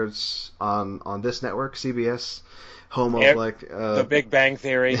standards on this network, CBS, home of The Big Bang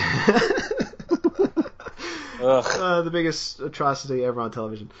Theory." The biggest atrocity ever on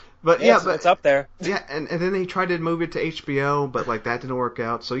television. But it's up there. Yeah, and then he tried to move it to HBO, but that didn't work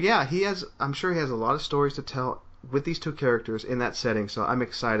out. So yeah, I'm sure he has a lot of stories to tell with these two characters in that setting, so I'm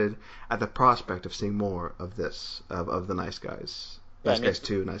excited at the prospect of seeing more of this, of the Nice Guys. Nice Guys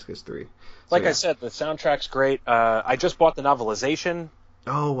 2, Nice Guys 3. I said, the soundtrack's great. I just bought the novelization.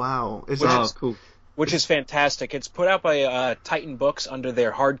 Oh, wow. Cool. Which is fantastic. It's put out by Titan Books under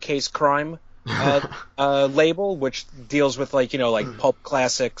their Hard Case Crime label, which deals with pulp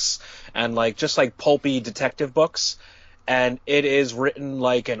classics and just pulpy detective books. And it is written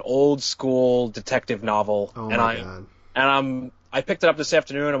like an old school detective novel. Oh my God. And I picked it up this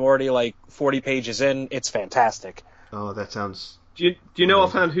afternoon. I'm already 40 pages in. It's fantastic. Oh, that sounds. Do you know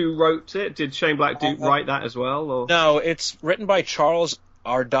offhand who wrote it? Did Shane Black write that as well? Or? No, it's written by Charles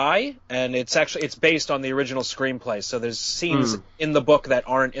Ardai, and it's based on the original screenplay. So there's scenes in the book that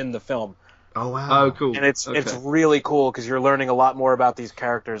aren't in the film. Oh wow! Oh cool. And it's really cool because you're learning a lot more about these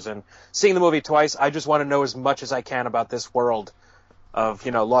characters, and seeing the movie twice, I just want to know as much as I can about this world of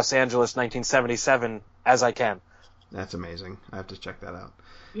Los Angeles 1977 as I can. That's amazing. I have to check that out.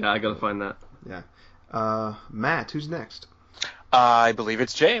 Yeah, I gotta find that. Yeah. Matt, who's next? I believe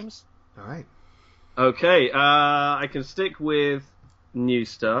it's James. All right. Okay. I can stick with new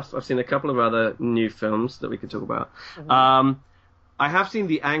stuff. I've seen a couple of other new films that we could talk about. Mm-hmm. I have seen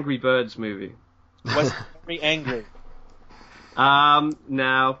the Angry Birds movie. Was very angry.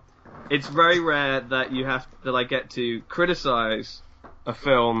 Now, it's very rare that I get to criticize a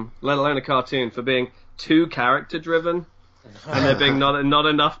film, let alone a cartoon, for being too character driven and there being not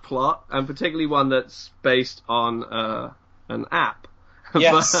enough plot, and particularly one that's based on an app.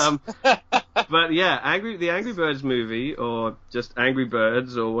 Yes. But yeah, the Angry Birds movie, or just Angry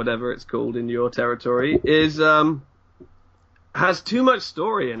Birds, or whatever it's called in your territory, is has too much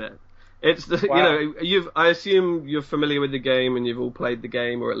story in it. It's I assume you're familiar with the game and you've all played the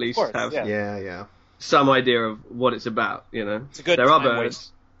game, or at least have some idea of what it's about. It's a good. There are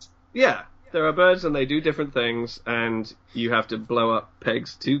birds. Yeah, there are birds, and they do different things, and you have to blow up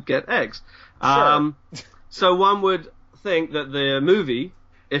pigs to get eggs. Sure. So one would think that the movie,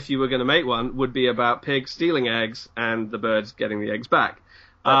 if you were going to make one, would be about pigs stealing eggs and the birds getting the eggs back.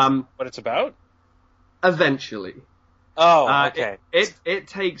 That's what it's about? Eventually. Oh, okay. It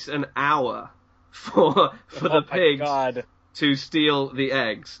takes an hour for the pigs to steal the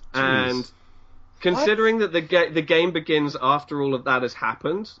eggs. Jeez. And considering that the game begins after all of that has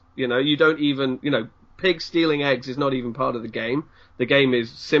happened, you don't even, pig stealing eggs is not even part of the game. The game is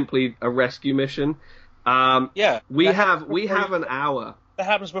simply a rescue mission. We have an hour. That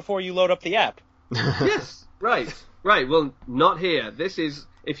happens before you load up the app. Yes, right. Well, not here. This is,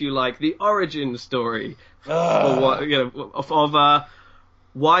 if you like, the origin story of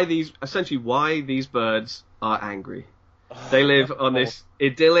why these birds are angry. They live on this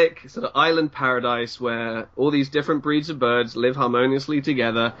idyllic sort of island paradise where all these different breeds of birds live harmoniously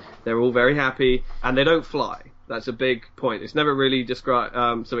together. They're all very happy, and they don't fly. That's a big point. It's never really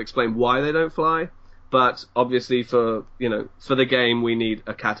explained why they don't fly, but obviously for the game we need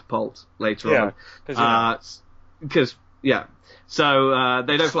a catapult later on. Because so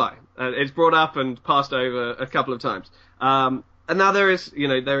they don't fly. It's brought up and passed over a couple of times. And now there is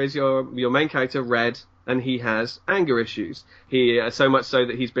your main character, Red, and he has anger issues. He so much so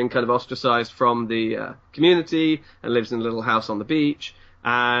that he's been kind of ostracized from the community and lives in a little house on the beach.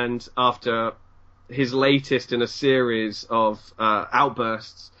 And after his latest in a series of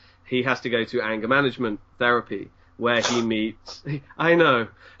outbursts, he has to go to anger management therapy, where he meets. I know.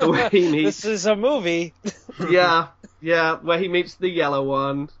 Where he meets. This is a movie. Yeah, where he meets the yellow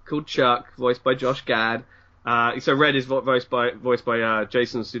one called Chuck, voiced by Josh Gad. So Red is voiced by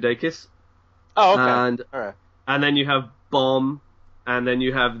Jason Sudeikis. Oh, okay. All right. And then you have Bomb, and then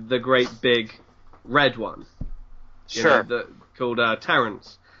you have the great big red one. Sure. Called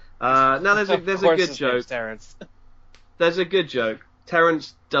Terrence. Now there's a good joke. Terrence. There's a good joke.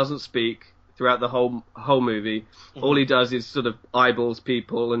 Terrence doesn't speak throughout the whole movie. Mm-hmm. All he does is sort of eyeballs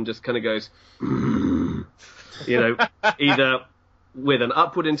people and just kind of goes, either with an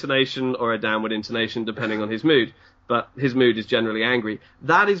upward intonation or a downward intonation, depending on his mood. But his mood is generally angry.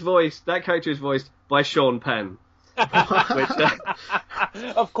 That character is voiced by Sean Penn. Of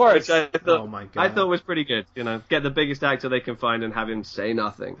course. Which Oh my God. I thought was pretty good. Get the biggest actor they can find and have him say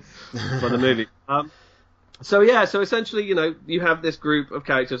nothing for the movie. So essentially, you have this group of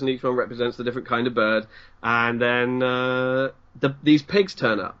characters and each one represents a different kind of bird, and then these pigs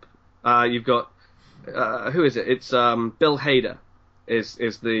turn up. You've got who is it? It's Bill Hader is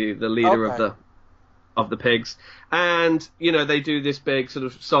the leader of the pigs, and they do this big sort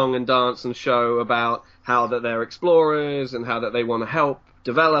of song and dance and show about how that they're explorers and how that they want to help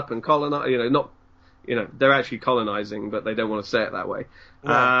develop and colonize. They're actually colonizing, but they don't want to say it that way.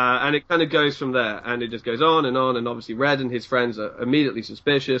 Right. And it kind of goes from there, and it just goes on, and obviously Red and his friends are immediately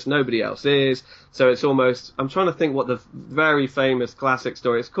suspicious. Nobody else is. So it's almost, I'm trying to think what the very famous classic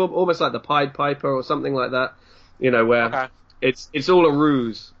story, it's called almost like the Pied Piper or something like that, where it's all a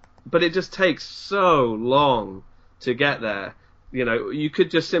ruse. But it just takes so long to get there. You could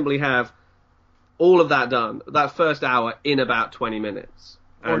just simply have all of that done, that first hour, in about 20 minutes.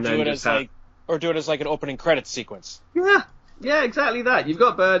 Or do it as like an opening credits sequence. Yeah, exactly that. You've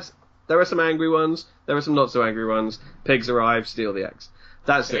got birds. There are some angry ones. There are some not so angry ones. Pigs arrive, steal the eggs.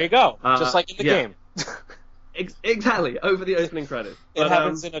 That's it. There you go. Just like in the game. Exactly. Over the opening credits. It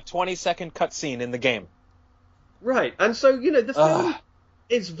happens in a 20-second cutscene in the game. Right. And so, the film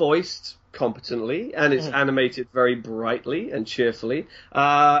is voiced competently and it's animated very brightly and cheerfully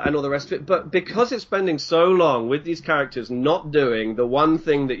and all the rest of it. But because it's spending so long with these characters not doing the one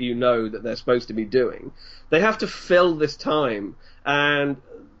thing that that they're supposed to be doing, they have to fill this time. And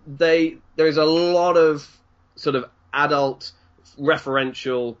there's a lot of sort of adult,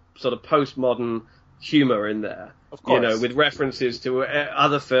 referential, sort of postmodern humor in there. Of course. With references to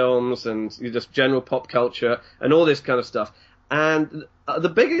other films and just general pop culture and all this kind of stuff. And the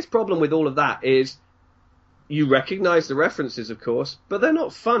biggest problem with all of that is you recognize the references, of course, but they're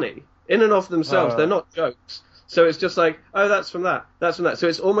not funny. In and of themselves, they're not jokes. So it's just like, oh, that's from that. That's from that. So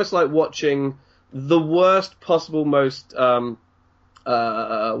it's almost like watching the worst possible, most, what's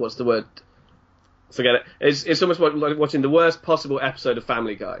the word? Forget it. It's almost like watching the worst possible episode of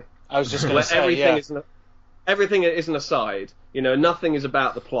Family Guy. I was just going to say, everything is an aside. Nothing is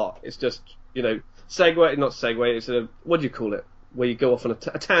about the plot. It's just, not segue, it's what do you call it? Where you go off on a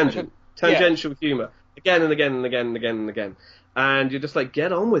tangent. Tangential humor. Again and again and again and again and again. And you're just like,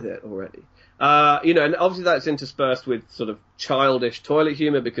 get on with it already. And obviously that's interspersed with sort of childish toilet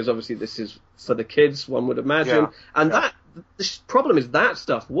humor, because obviously this is for the kids, one would imagine. The problem is that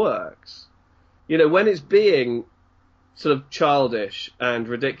stuff works. When it's being sort of childish and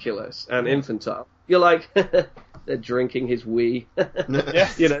ridiculous and infantile, you're like, they're drinking his wee.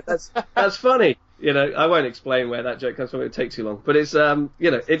 That's funny. I won't explain where that joke comes from. It would take too long. But it's,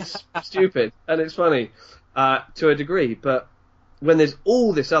 it's stupid and it's funny to a degree. But when there's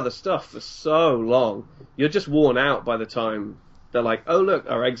all this other stuff for so long, you're just worn out by the time they're like, oh, look,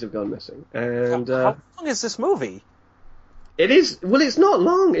 our eggs have gone missing. And how long is this movie? It is. Well, it's not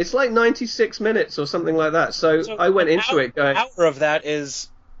long. It's like 96 minutes or something like that. So I went into it going... An hour of that is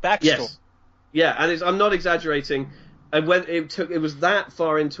backstory. Yes. Yeah, and I'm not exaggerating. And when it was that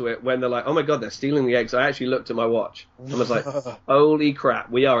far into it, when they're like, "Oh my God, they're stealing the eggs," I actually looked at my watch and was like, "Holy crap,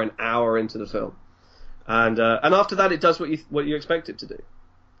 we are an hour into the film." And after that, it does what you expect it to do,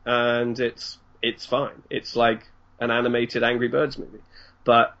 and it's fine. It's like an animated Angry Birds movie.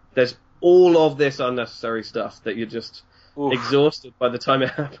 But there's all of this unnecessary stuff that you're just exhausted by the time it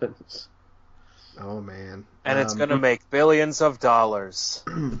happens. Oh man! And it's going to make billions of dollars.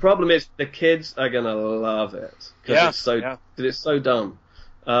 The problem is the kids are going to love it because it's so dumb,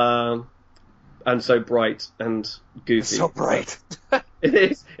 and so bright and goofy. It's so bright. It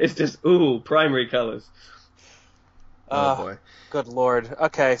is. It's just primary colors. Oh boy! Good lord.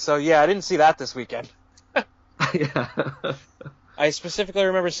 Okay, so I didn't see that this weekend. Yeah. I specifically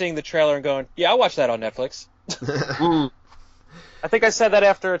remember seeing the trailer and going, "Yeah, I'll watch that on Netflix." I think I said that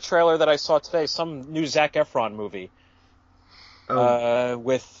after a trailer that I saw today, some new Zac Efron movie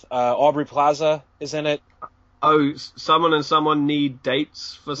with Aubrey Plaza is in it. Oh, someone and someone need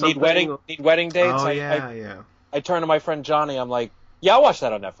dates for something? Need wedding dates? Oh, yeah. I turned to my friend Johnny, I'm like, yeah, I'll watch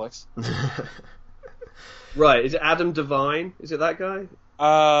that on Netflix. Right, is it Adam Devine? Is it that guy? Is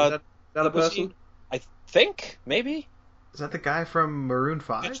that a person? I think, maybe. Is that the guy from Maroon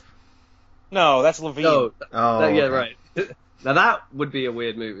 5? No, that's Levine. No. Okay. Right. Now that would be a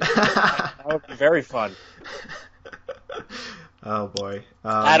weird movie. That would be very fun. Oh boy.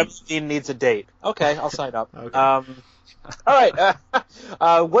 Adam Levine needs a date. Okay, I'll sign up. Okay. All right.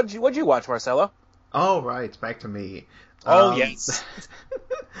 What'd you watch, Marcelo? Oh right, back to me. Yes.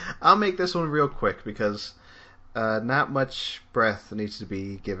 I'll make this one real quick because not much breath needs to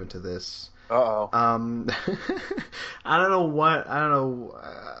be given to this. Uh-oh. I don't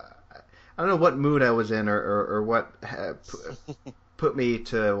know what mood I was in or what put me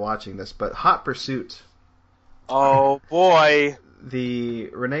to watching this, but Hot Pursuit. Oh boy. The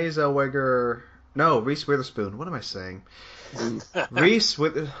Reese Witherspoon. What am I saying?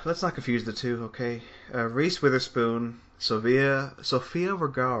 Let's not confuse the two, okay? Reese Witherspoon, Sofia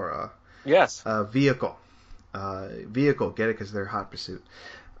Vergara. Yes. Vehicle. Get it? Because they're Hot Pursuit.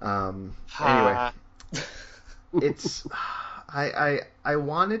 Anyway, it's I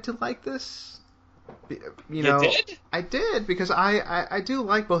wanted to like this. You did? I did because I do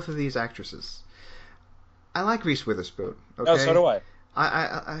like both of these actresses. I like Reese Witherspoon. Okay? Oh, so do I.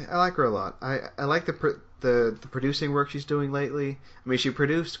 I like her a lot. I like the producing work she's doing lately. I mean, she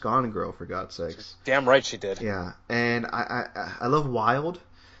produced Gone Girl, for God's sakes. Damn right she did. Yeah, and I love Wild.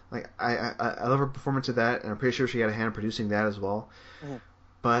 Like I love her performance of that, and I'm pretty sure she had a hand in producing that as well. Mm.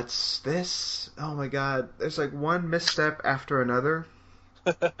 But this, oh my God, there's like one misstep after another.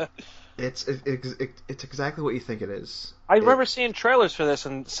 It's exactly what you think it is. I remember seeing trailers for this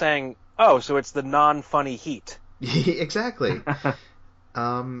and saying, "Oh, so it's the non-funny Heat." Exactly.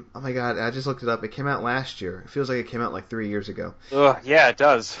 Oh my God, I just looked it up. It came out last year. It feels like it came out like 3 years ago. Ugh, yeah, it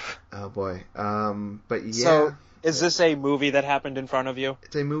does. Oh boy. But yeah. So, is this a movie that happened in front of you?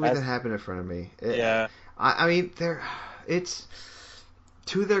 It's a movie that happened in front of me. Yeah. I mean, it's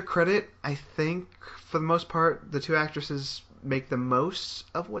to their credit. I think for the most part, the two actresses make the most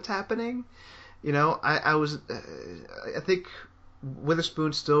of what's happening. You know, I think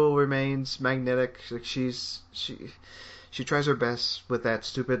Witherspoon still remains magnetic. Like she tries her best with that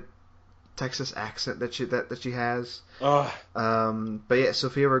stupid Texas accent that she has. But yeah,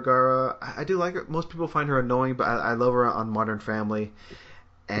 Sofia Vergara, I do like her. Most people find her annoying, but I love her on Modern Family,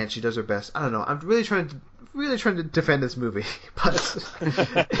 and she does her best. I don't know. I'm really trying to defend this movie, but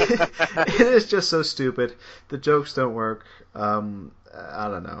it is just so stupid. The jokes don't work. I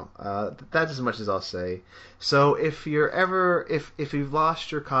don't know. That's as much as I'll say. So if you've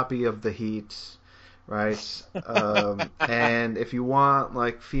lost your copy of The Heat, right, and if you want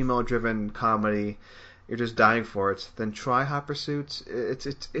like female-driven comedy, you're just dying for it, then try Hot Pursuit.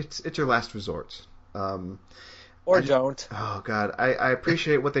 It's your last resort. Or don't. Oh God, I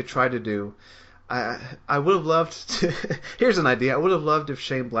appreciate what they tried to do. I would have loved to. Here's an idea. I would have loved if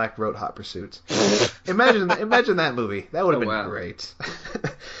Shane Black wrote Hot Pursuit. Imagine that movie. That would have been great.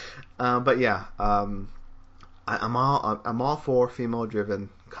 But yeah, I'm all for female-driven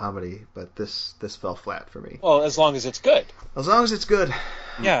comedy, but this fell flat for me. Well, as long as it's good. As long as it's good.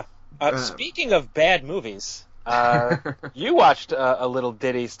 Yeah. Speaking of bad movies, you watched a little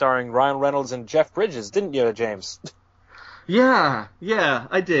ditty starring Ryan Reynolds and Jeff Bridges, didn't you, James? Yeah,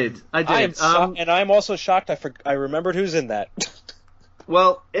 I did. And I'm also shocked. I remembered who's in that.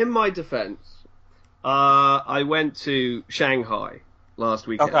 Well, in my defense, I went to Shanghai last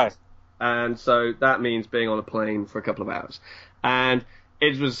weekend. Okay. And so that means being on a plane for a couple of hours. And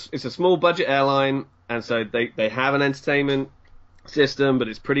it's a small budget airline, and so they have an entertainment system, but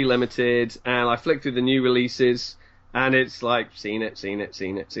it's pretty limited. And I flicked through the new releases, and it's like seen it.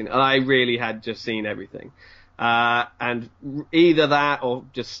 And I really had just seen everything. And either that or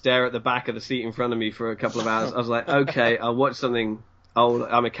just stare at the back of the seat in front of me for a couple of hours. I was like, okay, I'll watch something old.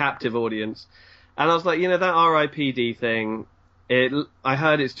 I'm a captive audience. And I was like, that R.I.P.D. thing, I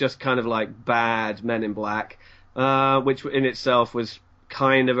heard it's just kind of like bad Men in Black, which in itself was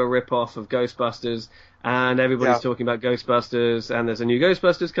kind of a rip-off of Ghostbusters, and everybody's talking about Ghostbusters, and there's a new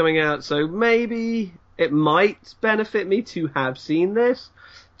Ghostbusters coming out, so maybe it might benefit me to have seen this,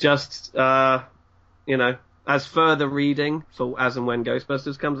 just, as further reading for as and when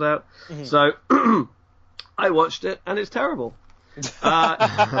Ghostbusters comes out. Mm-hmm. So, I watched it, and it's terrible. It's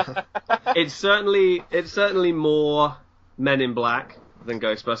certainly more Men in Black than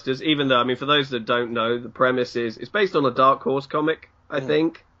Ghostbusters, even though, I mean, for those that don't know, the premise is it's based on a Dark Horse comic, I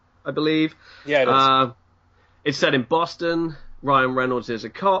believe. Yeah, it is. It's set in Boston. Ryan Reynolds is a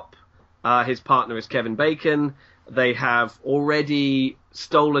cop. His partner is Kevin Bacon. They have already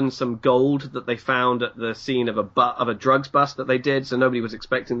stolen some gold that they found at the scene of a drugs bust that they did, so nobody was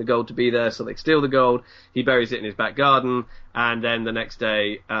expecting the gold to be there, so they steal the gold. He buries it in his back garden, and then the next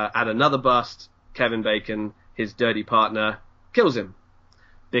day, at another bust, Kevin Bacon, his dirty partner, kills him,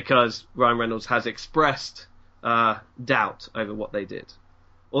 because Ryan Reynolds has expressed doubt over what they did.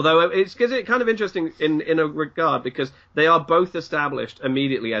 Although it's kind of interesting in a regard, because they are both established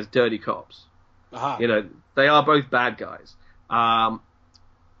immediately as dirty cops. Uh-huh. They are both bad guys.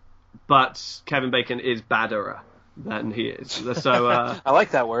 But Kevin Bacon is badderer than he is. So I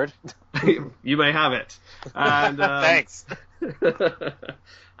like that word. You may have it. And thanks.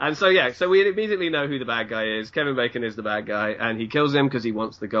 And so we immediately know who the bad guy is. Kevin Bacon is the bad guy, and he kills him because he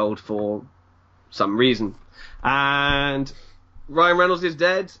wants the gold for some reason. And Ryan Reynolds is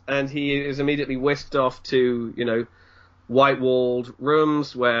dead, and he is immediately whisked off to, white-walled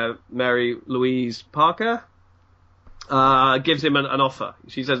rooms where Mary Louise Parker gives him an offer.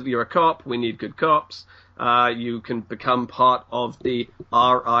 She says, "You're a cop, we need good cops, you can become part of the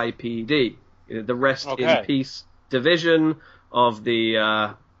RIPD, the Rest in Peace division of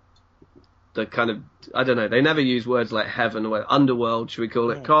the kind of, I don't know, they never use words like heaven or underworld, should we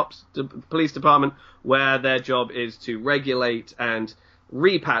call it, cops, police department, where their job is to regulate and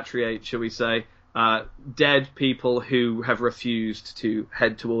repatriate, shall we say, dead people who have refused to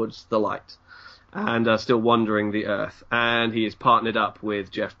head towards the light and are still wandering the earth." And he is partnered up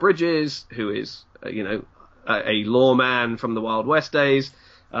with Jeff Bridges, who is, a lawman from the Wild West days,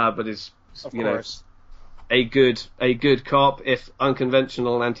 but is, a good cop, if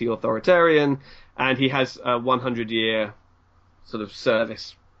unconventional and anti-authoritarian, and he has a 100-year sort of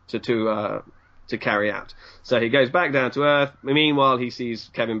service to carry out. So he goes back down to Earth. Meanwhile, he sees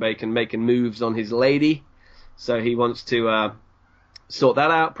Kevin Bacon making moves on his lady, so he wants to sort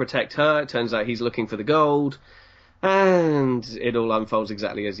that out, protect her. It turns out he's looking for the gold, and it all unfolds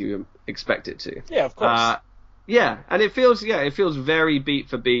exactly as you expect it to. Yeah, of course. And it feels very beat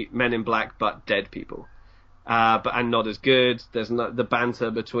for beat Men in Black, but dead people. And not as good. There's not the banter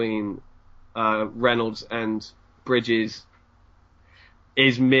between Reynolds and Bridges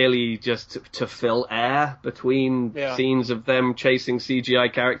is merely just to fill air between scenes of them chasing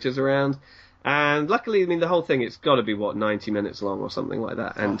CGI characters around. And luckily, the whole thing, it's got to be 90 minutes long or something like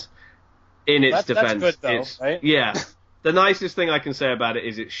that. And in its defense, that's good, though, right? Yeah, the nicest thing I can say about it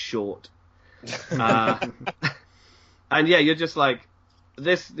is it's short. And you're just like,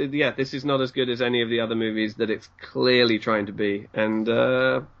 this is not as good as any of the other movies that it's clearly trying to be. And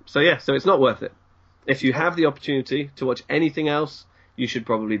so it's not worth it. If you have the opportunity to watch anything else, you should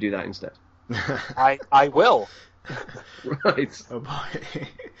probably do that instead. I will. Right. Oh boy.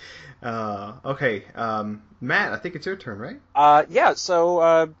 Okay. Matt, I think it's your turn, right?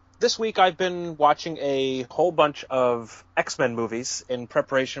 So this week I've been watching a whole bunch of X-Men movies in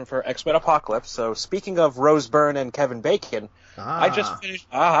preparation for X-Men Apocalypse. So speaking of Rose Byrne and Kevin Bacon, I just finished...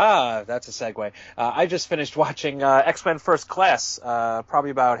 that's a segue. I just finished watching X-Men First Class, probably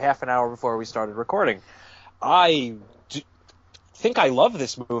about half an hour before we started recording. I think I love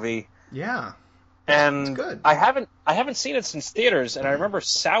this movie. Yeah. And it's good. I haven't seen it since theaters, and I remember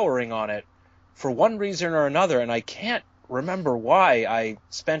souring on it for one reason or another, and I can't remember why I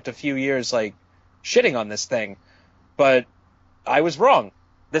spent a few years shitting on this thing. But I was wrong.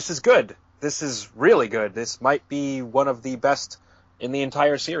 This is good. This is really good. This might be one of the best in the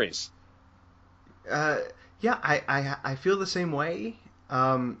entire series. I feel the same way.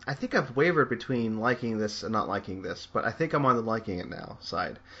 I think I've wavered between liking this and not liking this, but I think I'm on the liking it now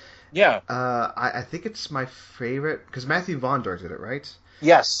side. Yeah. I think it's my favorite because Matthew Vaughn directed it, right?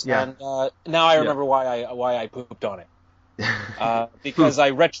 Yes. Yeah. And now I remember why I pooped on it. Because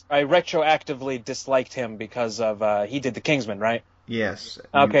I retroactively disliked him because of he did the Kingsman, right? Yes.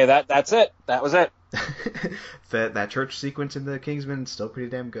 Okay, that's it. That was it. that church sequence in the Kingsman is still pretty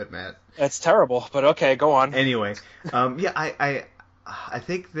damn good, Matt. It's terrible, but okay, go on. Anyway, I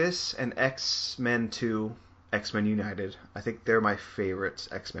think this and X-Men 2, X-Men United, I think they're my favorite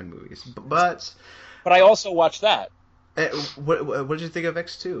X-Men movies. But I also watched that. What did you think of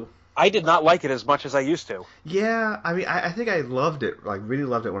X2? I did not like it as much as I used to. Yeah, I mean, I think I loved it, like really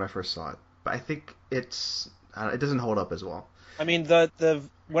loved it when I first saw it. But I think it doesn't hold up as well. I mean, the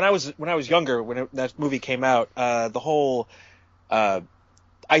when I was younger, when that movie came out, the whole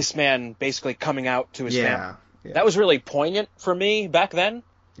Iceman basically coming out to his family, that was really poignant for me back then.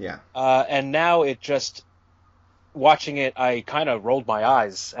 Yeah. And now it just, watching it, I kind of rolled my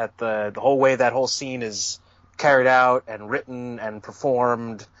eyes at the whole way that whole scene is carried out and written and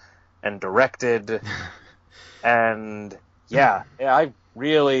performed and directed. And I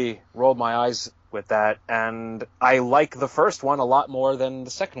really rolled my eyes with that, and I like the first one a lot more than the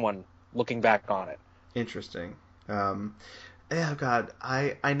second one, looking back on it. Interesting. God,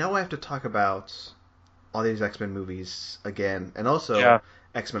 I know I have to talk about all these X-Men movies again, and also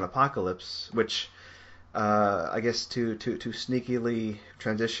X-Men Apocalypse, which I guess to sneakily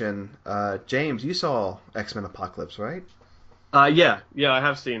transition, James, you saw X-Men Apocalypse, right? Yeah, I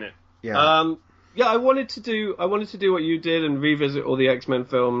have seen it. Yeah. I wanted to do what you did and revisit all the X-Men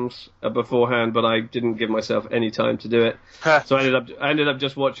films beforehand, but I didn't give myself any time to do it. So I ended up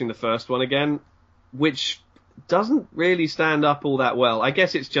just watching the first one again, which doesn't really stand up all that well. I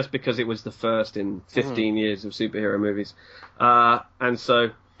guess it's just because it was the first in 15 years of superhero movies. And so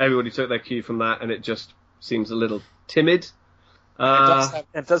everybody took their cue from that, and it just seems a little timid.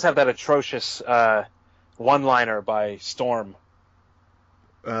 It does have that atrocious one-liner by Storm.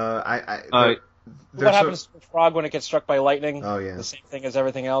 What happens to a frog when it gets struck by lightning? Oh, yeah. The same thing as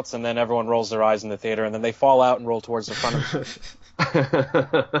everything else, and then everyone rolls their eyes in the theater, and then they fall out and roll towards the front of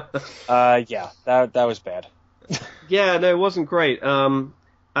that was bad. Yeah, no, it wasn't great. But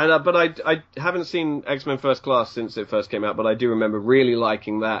I haven't seen X-Men First Class since it first came out, but I do remember really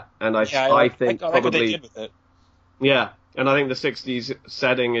liking that, and I think like what they did with it. Yeah, and I think the 60s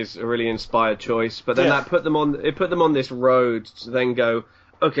setting is a really inspired choice, but then that put them on this road to then go,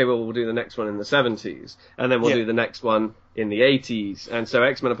 okay, well, we'll do the next one in the 70s, and then we'll do the next one in the 80s. And so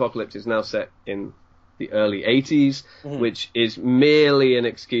X-Men Apocalypse is now set in the early 80s, which is merely an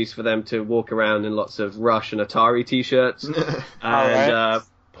excuse for them to walk around in lots of Rush and Atari t-shirts and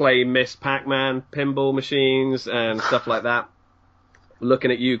play Miss Pac-Man pinball machines and stuff like that.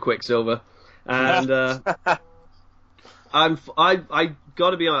 Looking at you, Quicksilver. And I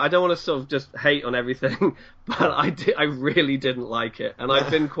got to be honest, I don't want to sort of just hate on everything, but I really didn't like it, and I've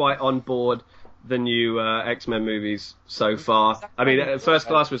been quite on board the new X-Men movies so far. I mean, First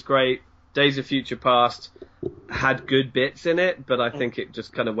Class was great. Days of Future Past had good bits in it, but I think it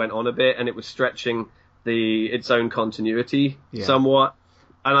just kind of went on a bit, and it was stretching its own continuity somewhat.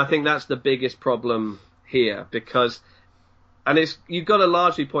 And I think that's the biggest problem here, because you've got to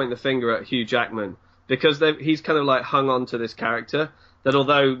largely point the finger at Hugh Jackman, because he's kind of like hung on to this character that,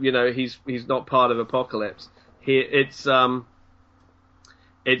 although he's not part of Apocalypse, it's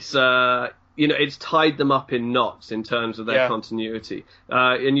tied them up in knots in terms of their continuity.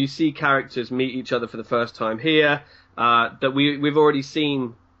 And you see characters meet each other for the first time here that we've already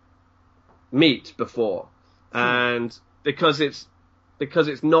seen meet before, and because it's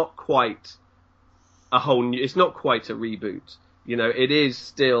not quite it's not quite a reboot. It is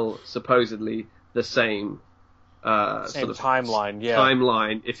still supposedly the same sort of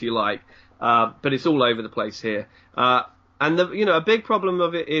timeline, if you like, but it's all over the place here. And a big problem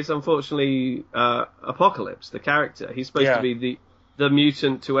of it is, unfortunately, Apocalypse, the character. He's supposed to be the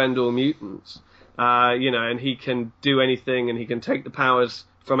mutant to end all mutants, and he can do anything, and he can take the powers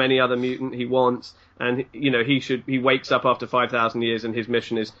from any other mutant he wants. And he wakes up after 5,000 years, and his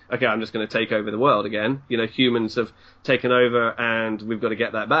mission is, okay, I'm just going to take over the world again. Humans have taken over, and we've got to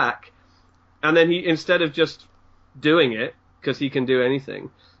get that back. And then he, instead of just doing it, because he can do anything,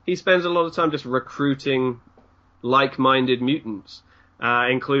 he spends a lot of time just recruiting like-minded mutants,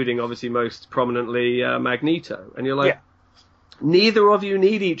 including, obviously, most prominently, Magneto. And you're like, neither of you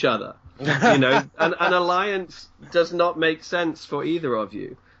need each other. An alliance does not make sense for either of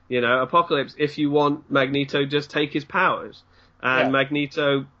you. Apocalypse, if you want Magneto, just take his powers. And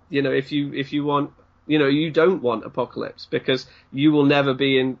Magneto, if you want, you don't want Apocalypse, because you will never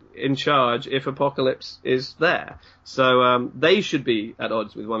be in charge if Apocalypse is there. So they should be at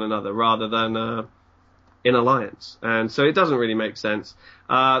odds with one another rather than in alliance. And so it doesn't really make sense.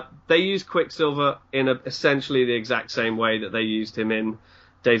 They use Quicksilver in essentially the exact same way that they used him in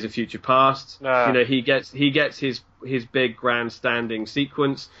Days of Future Past. He gets his big grandstanding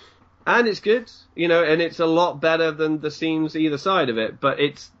sequence, and it's good, and it's a lot better than the scenes either side of it, but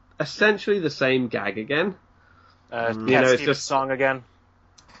it's essentially the same gag again. Cat it's Stevens just song again.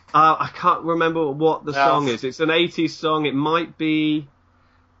 I can't remember what the song is. It's an 80s song. It might be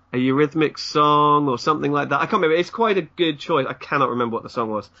a Eurythmics song or something like that. I can't remember. It's quite a good choice. I cannot remember what the song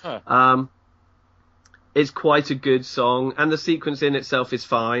was. Huh. It's quite a good song, and the sequence in itself is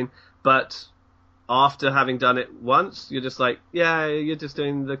fine, but after having done it once, you're just like, yeah, you're just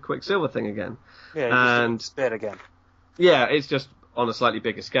doing the Quicksilver thing again. Yeah, you just spit again. Yeah, it's just on a slightly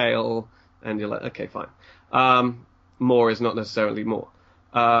bigger scale, and you're like, okay, fine. More is not necessarily more.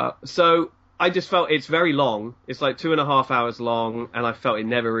 So I just felt it's very long. It's like 2.5 hours long, and I felt it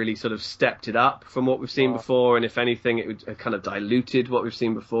never really sort of stepped it up from what we've seen before, and if anything, it kind of diluted what we've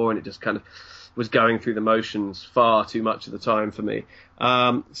seen before, and it just kind of was going through the motions far too much of the time for me.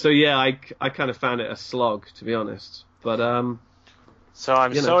 So yeah, I kind of found it a slog, to be honest. But so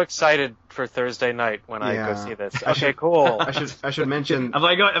I'm so excited for Thursday night when I go see this. Okay, cool. I should mention. Have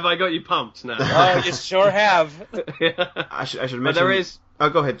I got you pumped now? Oh, you sure have. I should mention. But there is. Oh,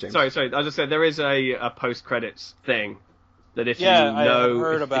 go ahead, James. Sorry. I just said there is a post credits thing that if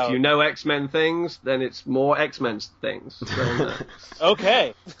you know X-Men things, then it's more X-Men things.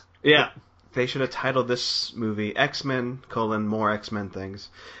 Okay. Yeah. They should have titled this movie X-Men: more X-Men things.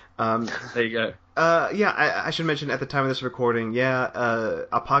 There you go. I should mention at the time of this recording, X-Men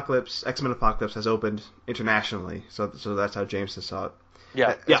Apocalypse has opened internationally, so that's how James saw it.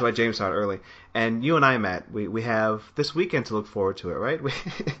 Yeah. That's why James saw it early. And you and I, Matt, we have this weekend to look forward to it, right?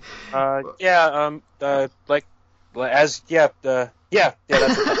 That's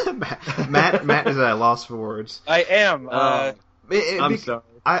Matt is at a loss for words. I am. I'm sorry.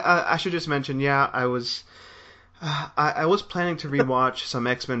 I should just mention, I was planning to rewatch some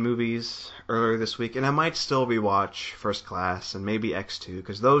X-Men movies earlier this week, and I might still rewatch First Class and maybe X2,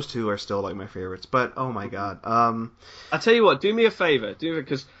 because those two are still like my favorites. But oh my god, I'll tell you what. Do me a favor,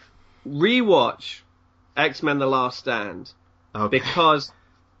 because rewatch X-Men: The Last Stand, because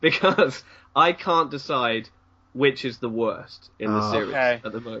I can't decide which is the worst in the series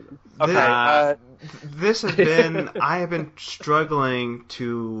at the moment. Okay. This has been. I have been struggling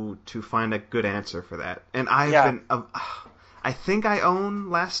to find a good answer for that, and I think I own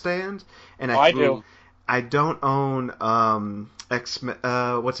Last Stand, and I do. I don't own X-Men.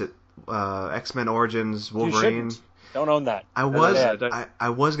 X-Men Origins Wolverine. You don't own that. I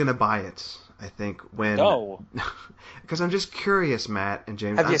was gonna buy it. I think when because I'm just curious, Matt and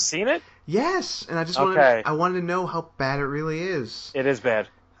James. Have you seen it? Yes, and I just wanted to know how bad it really is. It is bad.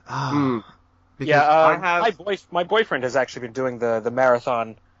 Because my boyfriend has actually been doing the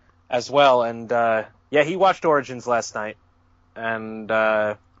marathon as well, and he watched Origins last night, and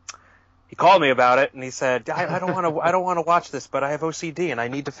he called me about it, and he said, I don't want to watch this, but I have OCD and I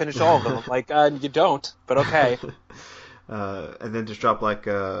need to finish all of them. I'm like, you don't, but okay. And then just drop like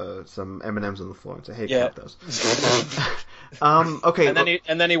some M&Ms on the floor and say, "Hey, count those." Okay.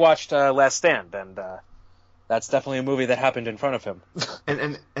 And then he watched Last Stand, and that's definitely a movie that happened in front of him.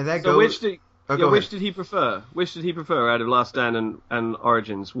 and that so goes. which did he prefer? Which did he prefer out of Last Stand and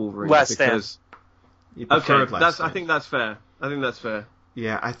Origins Wolverine? Last Stand. Okay, I think that's fair.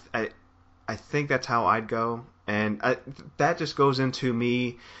 Yeah, I think that's how I'd go, and that just goes into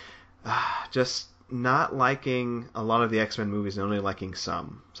me just not liking a lot of the X-Men movies and only liking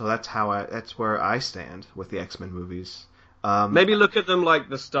some. So that's where I stand with the X-Men movies. Maybe look at them like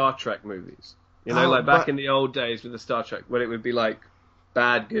the Star Trek movies. Back in the old days with the Star Trek, when it would be like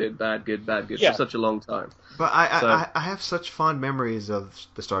bad, good, bad, good, bad, good for such a long time. But I have such fond memories of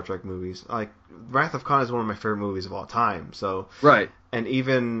the Star Trek movies. Like Wrath of Khan is one of my favorite movies of all time. So right, and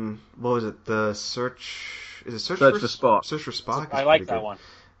even what was it? The Search for Spock. Search for Spock. I like that one.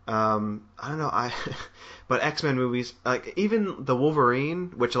 I don't know. But X-Men movies, like even the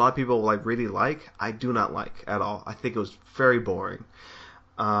Wolverine, which a lot of people really like, I do not like at all. I think it was very boring.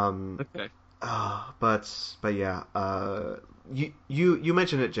 Okay. But yeah. You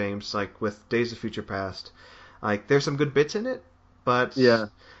mentioned it, James. Like with Days of Future Past, like there's some good bits in it, but yeah.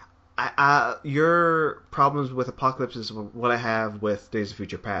 Your problems with Apocalypse is what I have with Days of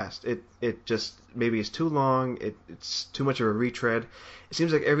Future Past. It just maybe it's too long. It's too much of a retread. It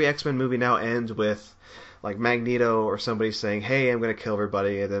seems like every X-Men movie now ends with like Magneto or somebody saying, "Hey, I'm going to kill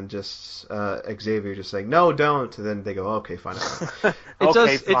everybody," and then just Xavier just saying, "No, don't," and then they go, "Okay, fine." It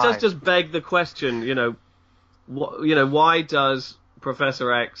does just beg the question, why does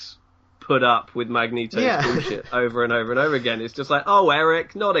Professor X put up with Magneto's bullshit over and over and over again? It's just like, oh,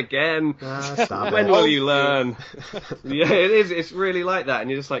 Eric, not again. Stop when will you learn? Yeah, it is. It's really like that, and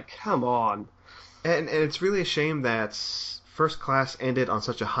you're just like, come on. And it's really a shame that First Class ended on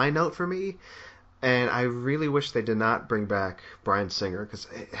such a high note for me, and I really wish they did not bring back Bryan Singer, because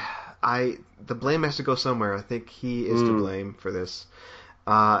the blame has to go somewhere. I think he is to blame for this.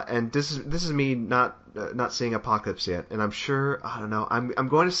 And this is me not seeing Apocalypse yet, and I'm sure I don't know. I'm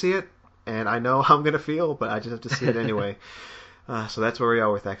going to see it, and I know how I'm going to feel, but I just have to see it anyway. So that's where we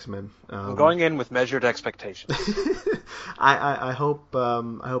are with X-Men. I'm going in with measured expectations. I hope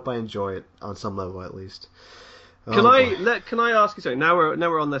I enjoy it on some level at least. Can I ask you something? Now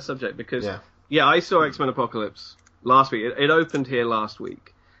we're on this subject because I saw X-Men Apocalypse last week. It opened here last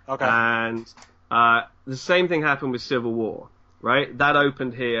week. Okay. And the same thing happened with Civil War, right? That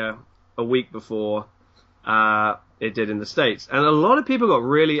opened here a week before it did in the States, and a lot of people got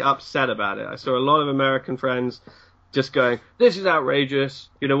really upset about it. I saw a lot of American friends just going, "This is outrageous.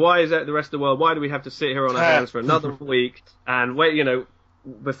 Why is that the rest of the world? Why do we have to sit here on our hands for another week and wait,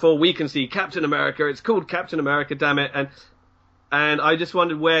 before we can see Captain America? It's called Captain America, damn it." And I just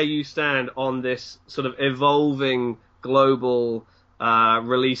wondered where you stand on this sort of evolving global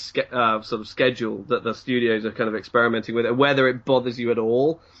release sort of schedule that the studios are kind of experimenting with, and whether it bothers you at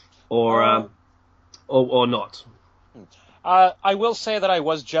all or not. I will say that I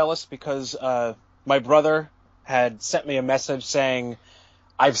was jealous because my brother had sent me a message saying,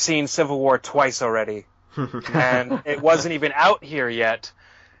 "I've seen Civil War twice already." And it wasn't even out here yet.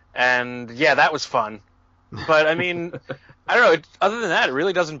 And yeah, that was fun. But I mean, I don't know. Other than that, it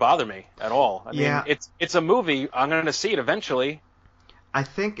really doesn't bother me at all. I mean, it's a movie. I'm going to see it eventually. I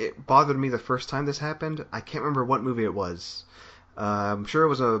think it bothered me the first time this happened. I can't remember what movie it was. I'm sure it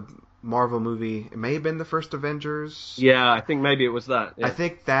was a Marvel movie. It may have been the first Avengers. Yeah, I think maybe it was that. Yeah. I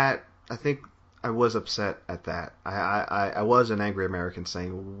think I was upset at that. I was an angry American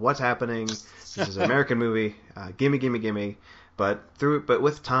saying, "What's happening? This is an American movie. Gimme." But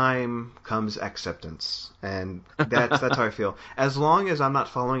with time comes acceptance, and that's how I feel. As long as I'm not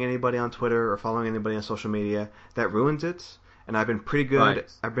following anybody on Twitter or following anybody on social media, that ruins it. And I've been pretty good. Right.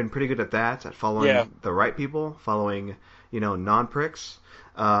 I've been pretty good at that, at following the right people, following non-pricks.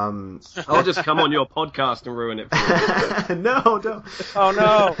 I'll just come on your podcast and ruin it for you. No, don't. Oh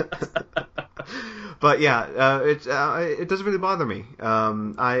no. But yeah, it doesn't really bother me.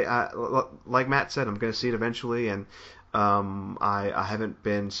 I like Matt said, I'm going to see it eventually, and I haven't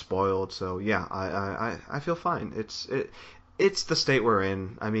been spoiled, so yeah, I feel fine. It's the state we're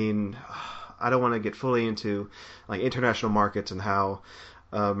in. I mean, I don't want to get fully into like international markets and how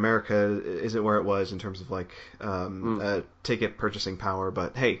America isn't where it was in terms of like ticket purchasing power,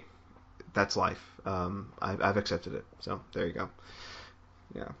 but hey, that's life. I've accepted it, so there you go.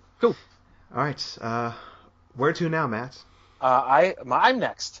 Yeah, cool. All right, where to now, Matt? I'm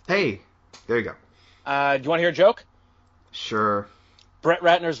next. Hey, there you go. Do you want to hear a joke? Sure. Brett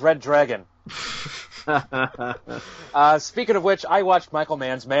Ratner's Red Dragon. Speaking of which, I watched Michael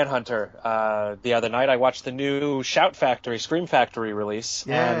Mann's Manhunter the other night. I watched the new Scream Factory release.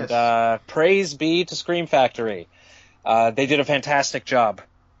 Yes. And praise be to Scream Factory. They did a fantastic job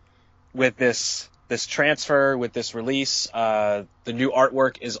with this transfer, with this release. The new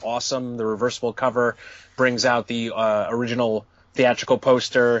artwork is awesome. The reversible cover brings out the original theatrical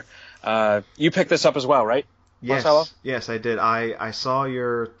poster. You picked this up as well, right? Yes, Marcelo? yes, I did. I saw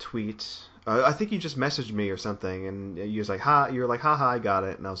your tweet. I think you just messaged me or something, and you was like, you were like, haha, I got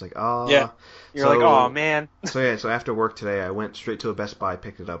it, and I was like, oh. Yeah. You're like, oh man. So after work today, I went straight to a Best Buy,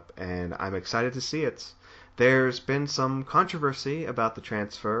 picked it up, and I'm excited to see it. There's been some controversy about the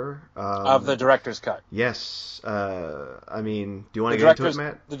transfer of the director's cut. Yes. I mean, do you want to get into it,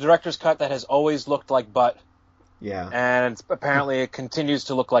 Matt? The director's cut that has always looked like butt. Yeah. And apparently it continues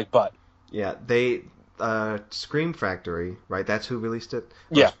to look like butt. Yeah, Scream Factory, right? That's who released it.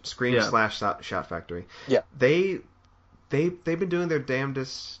 Yeah. Scream / Shot Factory. Yeah. They've been doing their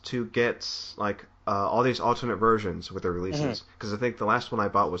damnedest to get like all these alternate versions with their releases. Because I think the last one I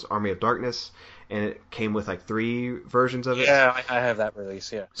bought was Army of Darkness, and it came with like 3 versions of it. Yeah, I have that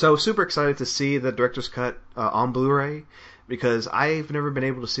release. Yeah. So super excited to see the director's cut on Blu-ray. Because I've never been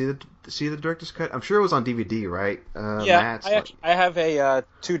able to see the director's cut. I'm sure it was on DVD, right? Yeah, I have a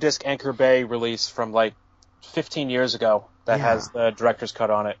 2-disc Anchor Bay release from like 15 years ago that has the director's cut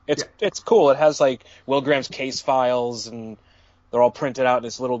on it. It's cool. It has like Will Graham's case files, and they're all printed out in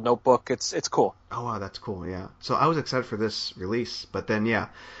this little notebook. It's cool. Oh wow, that's cool. Yeah. So I was excited for this release, but then they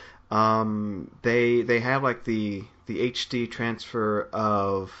have like the HD transfer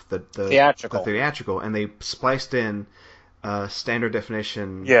of the theatrical, and they spliced in standard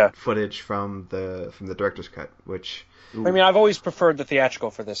definition footage from the director's cut, which I mean, I've always preferred the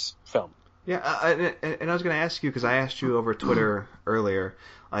theatrical for this film. Yeah, and I was going to ask you, because I asked you over Twitter earlier,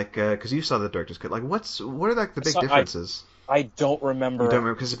 like, because you saw the director's cut, like, what are like the big differences? I don't remember. You don't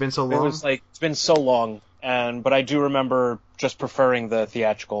remember because it's been so long. It's been so long, but I do remember just preferring the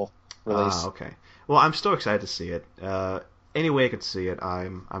theatrical. release. Okay. Well, I'm still excited to see it. Any way I could see it,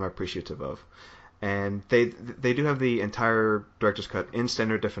 I'm appreciative of. And they do have the entire director's cut in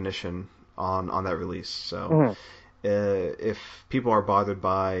standard definition on that release. So if people are bothered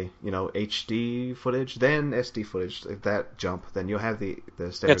by HD footage, then SD footage, if that jump, then you'll have the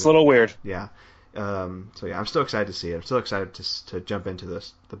standard. It's a little weird. Yeah. So yeah, I'm still excited to see it. I'm still excited to jump into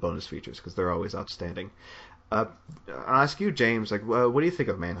the bonus features because they're always outstanding. I'll ask you, James, like, what do you think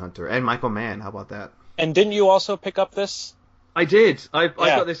of Manhunter and Michael Mann? How about that? And didn't you also pick up this? I did. I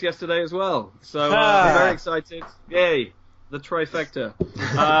got this yesterday as well. So I'm very excited. Yay, the trifecta.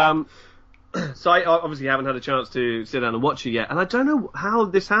 So I obviously haven't had a chance to sit down and watch it yet, and I don't know how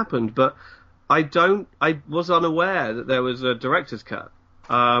this happened, but I was unaware that there was a director's cut.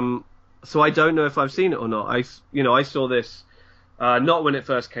 So I don't know if I've seen it or not. I saw this not when it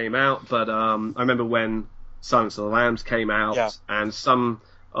first came out, but I remember when Silence of the Lambs came out, and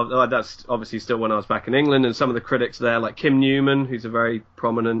that's obviously still when I was back in England, and some of the critics there, like Kim Newman, who's a very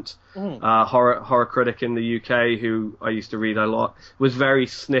prominent horror critic in the UK, who I used to read a lot, was very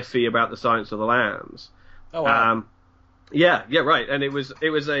sniffy about the Silence of the Lambs. Oh wow. Yeah, right. And it was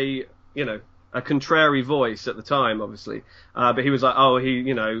a a contrary voice at the time, obviously, but he was like,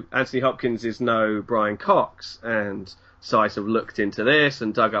 Anthony Hopkins is no Brian Cox, and so I sort of looked into this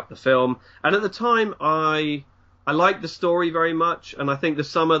and dug up the film, and at the time I liked the story very much, and I think the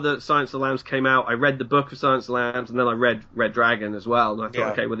summer that Silence of the Lambs came out, I read the book of Silence of the Lambs, and then I read Red Dragon as well, and I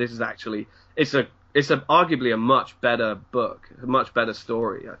thought, okay, well, this is actually, it's arguably a much better book, a much better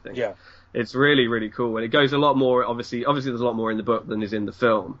story, I think. Yeah. It's really, really cool, and it goes a lot more, obviously there's a lot more in the book than is in the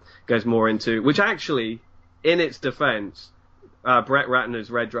film. It goes more into, which actually, in its defense, Brett Ratner's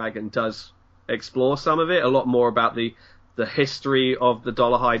Red Dragon does explore some of it, a lot more about the history of the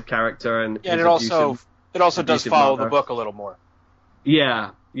Dolarhyde character, and it also does follow the book a little more.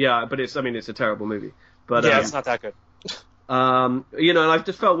 Yeah, but it's a terrible movie. But it's not that good. And I've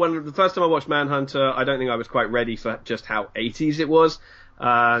just felt the first time I watched Manhunter, I don't think I was quite ready for just how 80s it was,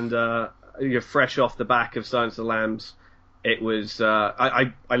 and you're fresh off the back of Silence of the Lambs. It was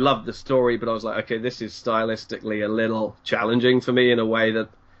I loved the story, but I was like, okay, this is stylistically a little challenging for me in a way that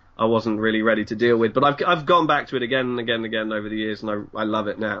I wasn't really ready to deal with. But I've gone back to it again and again and again over the years, and I love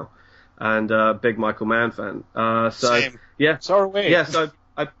it now. And big Michael Mann fan. Same. Yeah. So are we. Yeah. So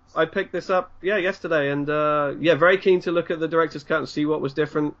I picked this up yesterday, and very keen to look at the director's cut and see what was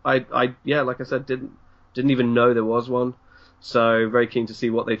different. I like I said, didn't even know there was one. So very keen to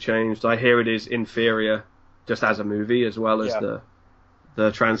see what they changed. I hear it is inferior, just as a movie as well as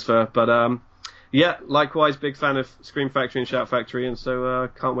the transfer. But likewise, big fan of Scream Factory and Shout Factory, and so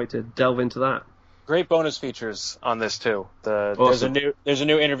can't wait to delve into that. Great bonus features on this too. Awesome. There's a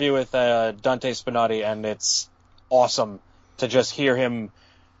new interview with Dante Spinotti, and it's awesome to just hear him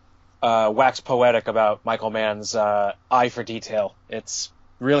wax poetic about Michael Mann's eye for detail. It's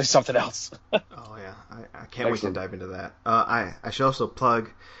really something else. Oh yeah, I can't wait to dive into that. I should also plug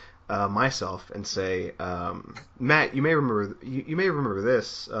myself and say, Matt, you may remember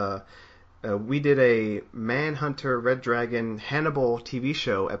this. We did a Manhunter, Red Dragon, Hannibal TV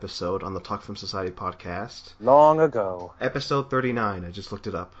show episode on the Talk Film Society podcast. Long ago. Episode 39. I just looked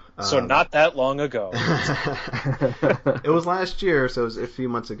it up. So not that long ago. It was last year, so it was a few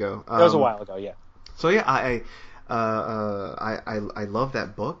months ago. That was a while ago, yeah. So yeah, I love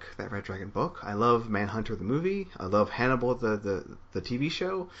that book, that Red Dragon book. I love Manhunter the movie. I love Hannibal the TV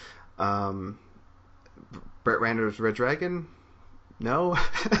show. Brett Ratner's Red Dragon. No.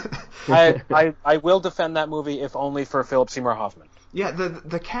 I will defend that movie if only for Philip Seymour Hoffman. Yeah,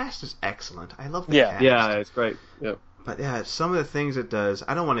 the cast is excellent. I love the cast. Yeah, it's great. Yep. But yeah, some of the things it does,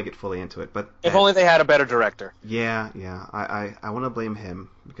 I don't want to get fully into it, but if only they had a better director. Yeah. I want to blame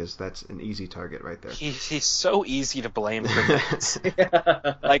him because that's an easy target right there. He's so easy to blame for things.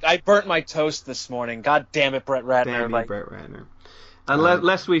 Like, I burnt my toast this morning. God damn it, Brett Ratner. Damn you, Brett Ratner. And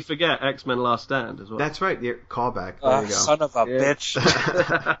lest we forget X-Men Last Stand as well. That's right, callback. There you go. Son of a bitch.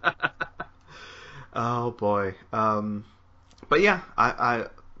 Oh boy. But yeah, I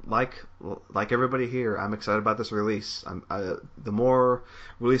like everybody here, I'm excited about this release. The more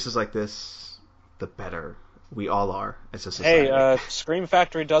releases like this, the better we all are as a society. Hey, Scream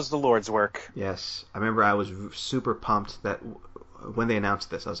Factory does the Lord's work. Yes, I remember I was super pumped that when they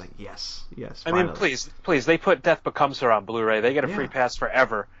announced this, I was like, yes. I mean, please, they put Death Becomes Her on Blu-ray. They get a free pass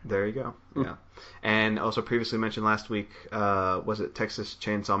forever. There you go. Yeah. And also previously mentioned last week, was it Texas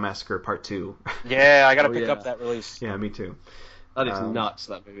Chainsaw Massacre Part 2? Yeah, I got to pick up that release. Yeah, me too. That is nuts,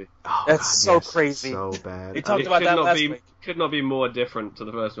 that movie. Oh, That's God, so crazy. So bad. We talked about that last week. Could not be more different to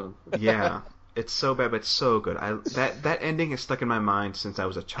the first one. Yeah. It's so bad, but it's so good. That ending is stuck in my mind since I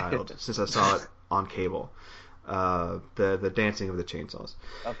was a child, since I saw it on cable. The dancing of the chainsaws.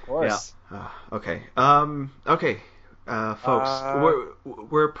 Of course. Yeah. Okay. Folks,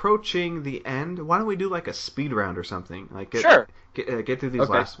 we're approaching the end. Why don't we do like a speed round or something? Like get through these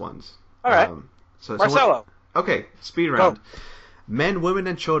last ones. All right. Marcelo. Okay, speed round. Go. Men, women,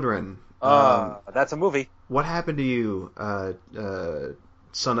 and children. That's a movie. What happened to you,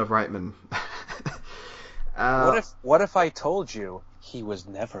 son of Reitman? What if I told you he was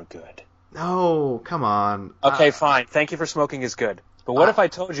never good? No, come on. Okay, fine. Thank you for smoking is good. But what if I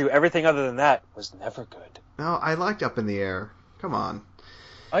told you everything other than that was never good? No, I liked Up in the Air. Come on.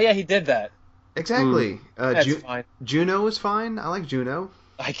 Oh yeah, he did that. Exactly. That's fine. Juno is fine. I like Juno.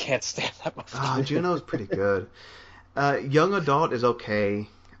 I can't stand that movie. Juno's pretty good. Young Adult is okay.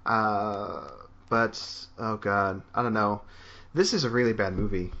 But oh god, I don't know. This is a really bad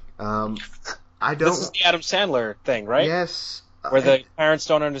movie. This is the Adam Sandler thing, right? Yes. Where the parents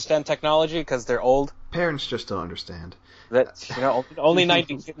don't understand technology because they're old. Parents just don't understand. That only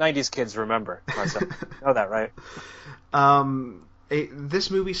 90s kids remember. You know that, right? This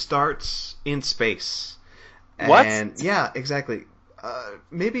movie starts in space. What? And, yeah, exactly.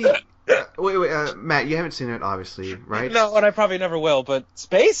 Maybe. Wait, Matt, you haven't seen it, obviously, right? No, and I probably never will. But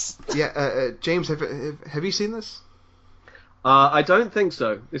space? Yeah, James, have you seen this? I don't think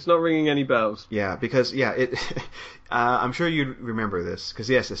so. It's not ringing any bells. Yeah, because it. I'm sure you remember this because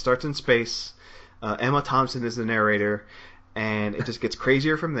yes, it starts in space. Emma Thompson is the narrator, and it just gets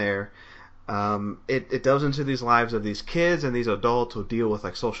crazier from there. It delves into these lives of these kids and these adults who deal with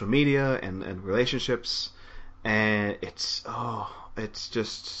like social media and relationships, and it's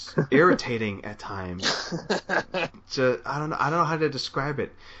just irritating at times. I don't know how to describe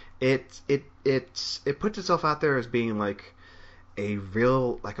it. It puts itself out there as being like a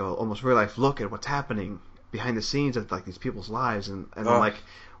real, like a almost real life look at what's happening behind the scenes of like these people's lives, and I'm like,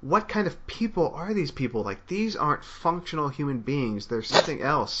 what kind of people are these people? Like, these aren't functional human beings. There's something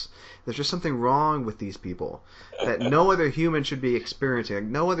else. There's just something wrong with these people that no other human should be experiencing. Like,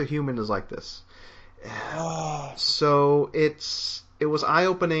 no other human is like this. So it was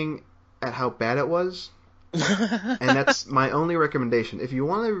eye-opening at how bad it was, and that's my only recommendation. If you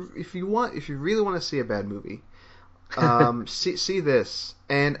really want to see a bad movie, see this.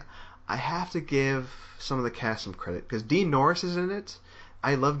 And I have to give some of the cast some credit because Dean Norris is in it.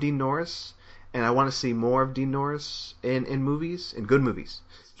 I love Dean Norris, and I want to see more of Dean Norris in movies, in good movies.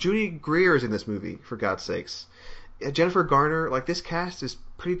 Judy Greer is in this movie, for God's sakes. Jennifer Garner, like, this cast is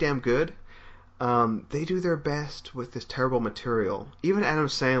pretty damn good. They do their best with this terrible material. Even Adam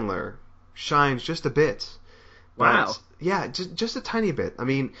Sandler shines just a bit. Wow. Yeah, just a tiny bit. I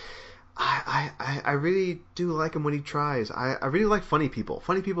mean, I really do like him when he tries. I really like Funny People.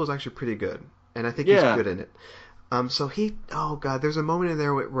 Funny People is actually pretty good, and I think he's good in it. So oh god, there's a moment in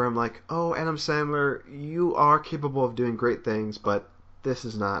there where I'm like, oh, Adam Sandler, you are capable of doing great things, but this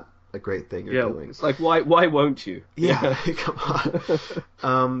is not a great thing you're doing. It's like, why won't you? Yeah, come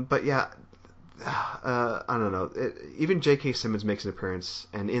on. But yeah, I don't know. Even J.K. Simmons makes an appearance,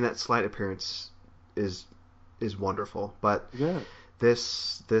 and in that slight appearance is wonderful. But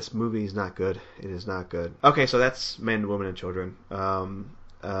this movie is not good. It is not good. Okay, so that's Men, Women, and Children.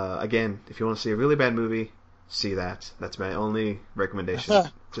 Again, if you want to see a really bad movie, see that. That's my only recommendation.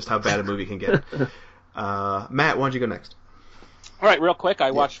 Just how bad a movie can get. Matt, why don't you go next? All right, real quick.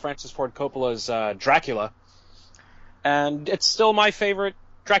 I watched Francis Ford Coppola's Dracula, and it's still my favorite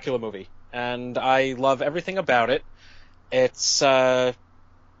Dracula movie, and I love everything about it. It's the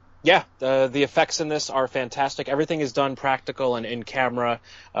effects in this are fantastic. Everything is done practical and in camera.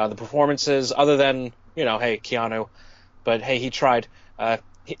 The performances, other than hey, Keanu, but hey, he tried. All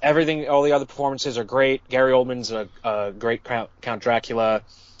the other performances are great. Gary Oldman's a great Count Dracula.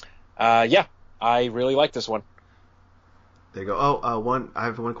 I really like this one. There you go. I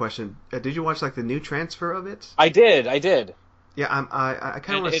have one question. Did you watch like the new transfer of it? I did. Yeah, I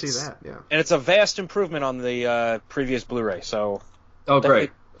kind of want to see that. Yeah, and it's a vast improvement on the previous Blu-ray. So,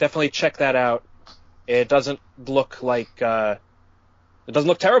 great. Definitely check that out. It doesn't look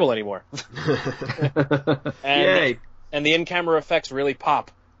terrible anymore. Yay! And the in-camera effects really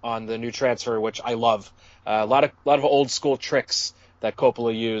pop on the new transfer, which I love. A lot of old school tricks that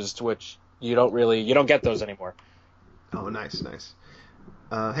Coppola used, which you don't get those anymore. Oh, nice.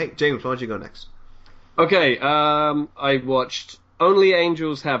 Hey, James, why don't you go next? Okay, I watched Only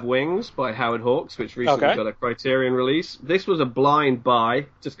Angels Have Wings by Howard Hawks, which recently got a Criterion release. This was a blind buy,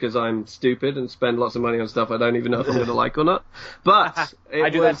 just because I'm stupid and spend lots of money on stuff I don't even know if I'm going to like or not. But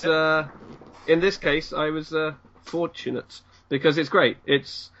it was, in this case, I was fortunate, because it's great.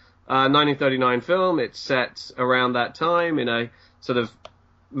 It's 1939 film. It's set around that time in a sort of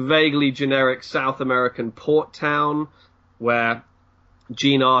vaguely generic South American port town where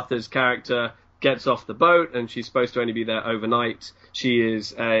Jean Arthur's character gets off the boat and she's supposed to only be there overnight. She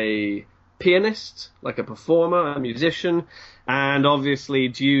is a pianist, like a performer, a musician, and obviously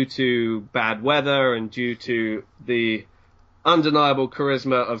due to bad weather and due to the undeniable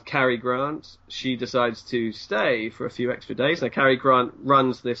charisma of Cary Grant, she decides to stay for a few extra days. Now, Cary Grant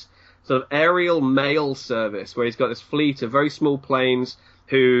runs this sort of aerial mail service where he's got this fleet of very small planes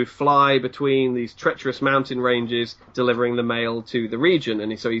who fly between these treacherous mountain ranges, delivering the mail to the region.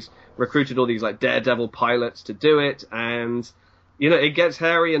 And so he's recruited all these like daredevil pilots to do it. And, you know, it gets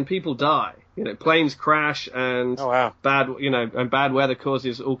hairy and people die. You know, planes crash and bad weather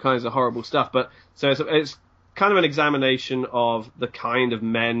causes all kinds of horrible stuff. But so it's kind of an examination of the kind of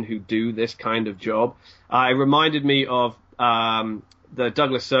men who do this kind of job. It reminded me of the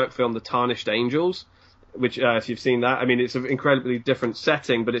Douglas Sirk film, The Tarnished Angels, which, if you've seen that, I mean, it's an incredibly different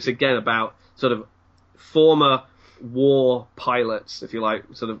setting, but it's again about sort of former war pilots, if you like,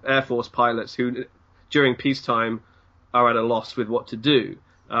 sort of Air Force pilots who, during peacetime, are at a loss with what to do.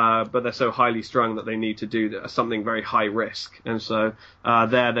 But they're so highly strung that they need to do something very high risk. And so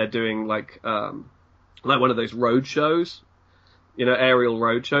they're doing like one of those road shows, you know, aerial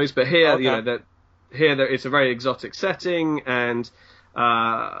road shows. But here, you know, it's a very exotic setting, and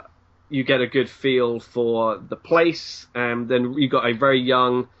you get a good feel for the place. And then you got a very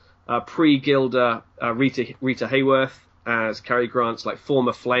young pre-Gilda Rita Hayworth as Cary Grant's like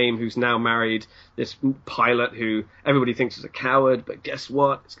former flame, who's now married this pilot who everybody thinks is a coward, but guess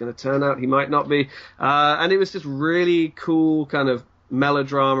what? It's going to turn out he might not be. And it was just really cool kind of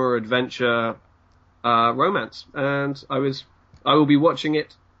melodrama, adventure, romance. And I will be watching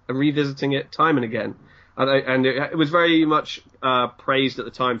it and revisiting it time and again. And it was very much praised at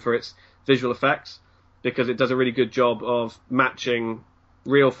the time for its visual effects, because it does a really good job of matching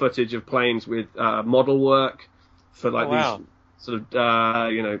real footage of planes with model work for like these sort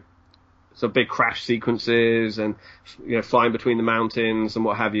of sort of big crash sequences and, you know, flying between the mountains and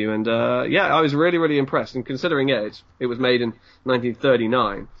what have you. And I was really, really impressed. And considering it was made in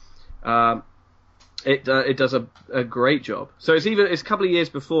 1939, it does a great job. So it's a couple of years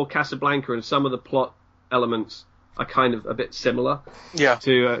before Casablanca, and some of the plot elements are kind of a bit similar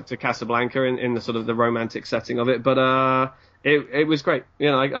to Casablanca in the sort of the romantic setting of it. But it was great.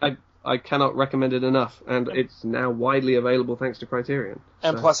 You know, I cannot recommend it enough, and it's now widely available thanks to Criterion.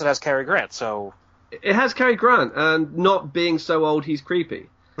 And plus it has Cary Grant, so... It has Cary Grant, and not being so old he's creepy.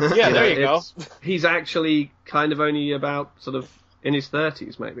 Yeah, there you go. He's actually kind of only about sort of in his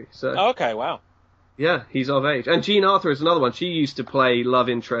 30s, maybe. So. Okay, wow. Yeah, he's of age. And Jean Arthur is another one. She used to play love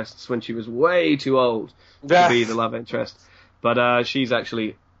interests when she was way too old to be the love interest. But she's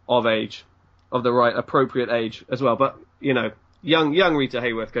actually of age, of the right, appropriate age as well. But, you know, young Rita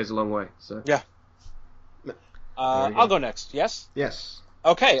Hayworth goes a long way. So. Yeah. I'll go next, yes? Yes.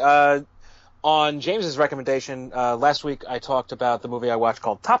 Okay, on James's recommendation, last week I talked about the movie I watched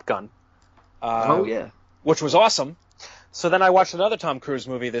called Top Gun. Which was awesome. So then I watched another Tom Cruise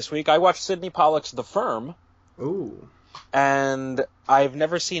movie this week. I watched Sidney Pollack's The Firm. Ooh. And I've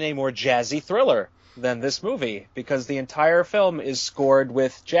never seen a more jazzy thriller than this movie, because the entire film is scored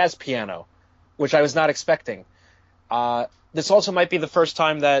with jazz piano, which I was not expecting. This also might be the first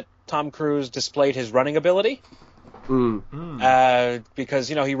time that Tom Cruise displayed his running ability. Because,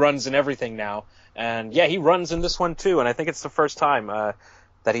 you know, he runs in everything now. And, yeah, he runs in this one, too. And I think it's the first time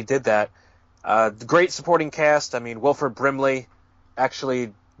that he did that. The great supporting cast. I mean, Wilford Brimley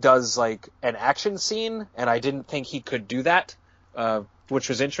actually does, like, an action scene, and I didn't think he could do that, which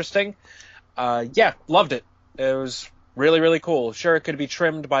was interesting. Yeah, loved it. It was really, really cool. Sure, it could be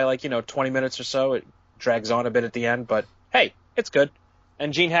trimmed by, like, 20 minutes or so. It drags on a bit at the end, but, hey, it's good.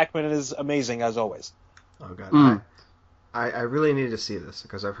 And Gene Hackman is amazing, as always. Oh, God. I really needed to see this,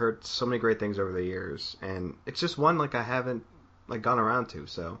 because I've heard so many great things over the years, and it's just one, like, I haven't, like, gone around to,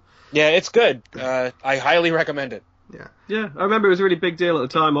 so... Yeah, it's good. I highly recommend it. Yeah, I remember it was a really big deal at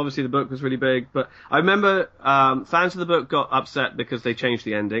the time. Obviously, the book was really big, but I remember fans of the book got upset because they changed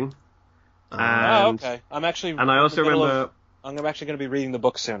the ending. Okay. I'm actually actually going to be reading the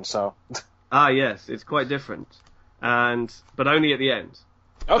book soon, so... Yes, it's quite different. But only at the end.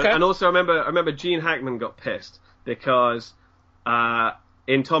 Okay. And also, I remember Gene Hackman got pissed because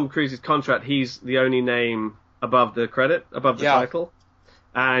in Tom Cruise's contract, he's the only name above the title.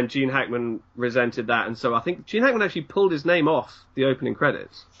 And Gene Hackman resented that, and so I think Gene Hackman actually pulled his name off the opening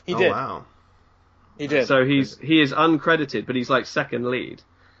credits. He did. Wow. He did. So he is uncredited, but he's like second lead.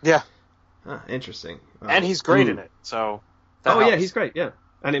 Yeah. Interesting. Wow. And he's great in it, so... That helps. Yeah, he's great, yeah.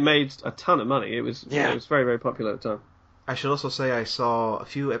 and it made a ton of money. It was very, very popular at the time. I should also say I saw a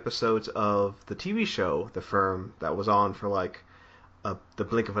few episodes of the TV show The Firm that was on for like the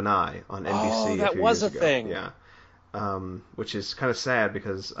blink of an eye on NBC. Oh, that a few was years a ago. thing. Yeah. Which is kind of sad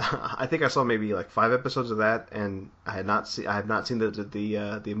because I think I saw maybe like 5 episodes of that, and I had not seen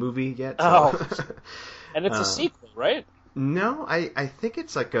the movie yet. So. Oh, and it's a sequel, right? No, I think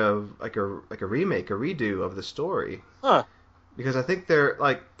it's like a remake, a redo of the story. Huh. Because I think they're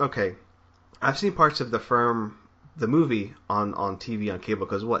like, okay, I've seen parts of The Firm, the movie on TV on cable,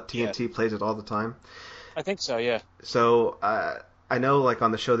 because TNT plays it all the time. I think so, yeah. So I know like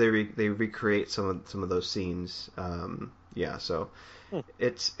on the show they recreate some of those scenes. So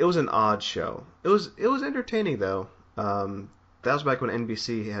it was an odd show. It was entertaining though. That was back when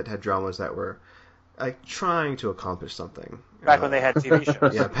NBC had dramas that were like trying to accomplish something. Back when they had TV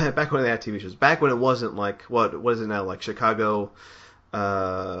shows. Yeah, back when they had TV shows. Back when it wasn't like what is it now, like Chicago.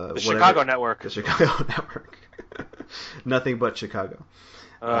 The Chicago Network. The Chicago Network. Nothing but Chicago.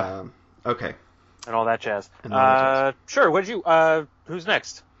 Okay. And all that jazz. Sure. Who's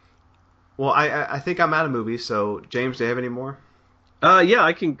next? Well, I think I'm out of movies. So James, do you have any more? Yeah,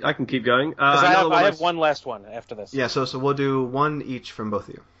 I can keep going. I have one last one after this. Yeah. So we'll do one each from both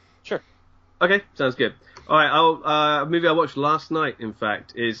of you. Sure. Okay, sounds good. All right, a movie I watched last night, in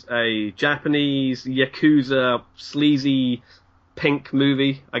fact, is a Japanese Yakuza sleazy pink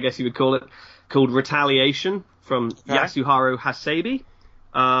movie, I guess you would call it, called Retaliation from Yasuharu Hasebe.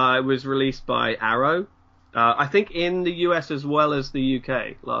 It was released by Arrow, I think in the US as well as the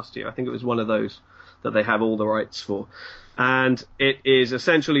UK last year. I think it was one of those that they have all the rights for. And it is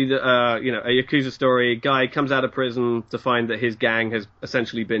essentially a Yakuza story. A guy comes out of prison to find that his gang has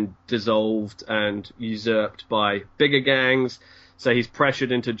essentially been dissolved and usurped by bigger gangs. So he's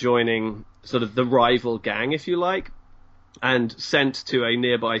pressured into joining sort of the rival gang, if you like, and sent to a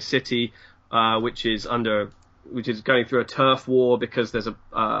nearby city, which is going through a turf war because there's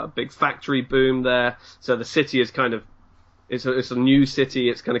a big factory boom there. So the city is it's a new city.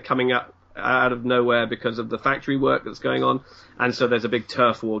 It's kind of coming up out of nowhere because of the factory work that's going on, and so there's a big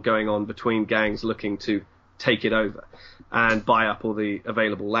turf war going on between gangs looking to take it over and buy up all the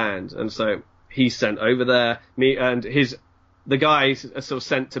available land. And so he's sent over there. The guy sort of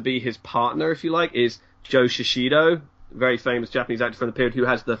sent to be his partner, if you like, is Joe Shishido, very famous Japanese actor from the period who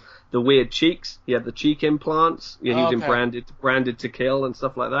has the weird cheeks. He had the cheek implants. Yeah, he was in Branded to Kill and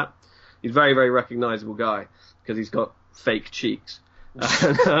stuff like that. He's a very, very recognizable guy because he's got fake cheeks. That's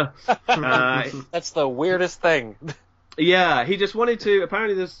the weirdest thing. Yeah, he just wanted to.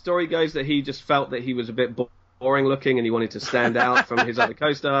 Apparently, the story goes that he just felt that he was a bit boring looking, and he wanted to stand out from his other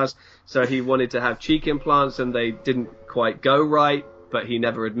co-stars. So he wanted to have cheek implants, and they didn't quite go right. But he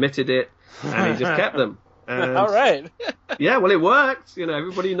never admitted it, and he just kept them. And, all right. Yeah, well, it worked.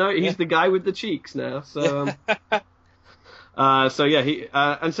 Everybody knows he's the guy with the cheeks now. So,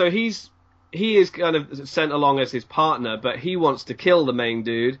 he is kind of sent along as his partner, but he wants to kill the main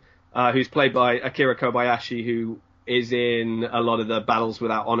dude, who's played by Akira Kobayashi, who is in a lot of the Battles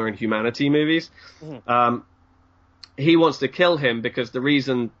Without Honor and Humanity movies. Mm-hmm. He wants to kill him because the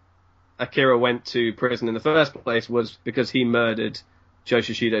reason Akira went to prison in the first place was because he murdered Joe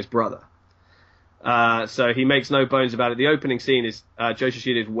Shishido's brother. So he makes no bones about it. The opening scene is Joe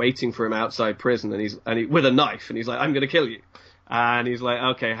Shishido is waiting for him outside prison, and he with a knife, and he's like, "I'm going to kill you." And he's like,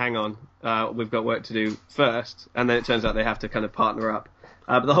 okay, hang on, we've got work to do first. And then it turns out they have to kind of partner up.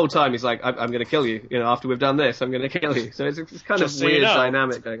 But the whole time he's like, I'm going to kill you. After we've done this, I'm going to kill you. So it's kind of weird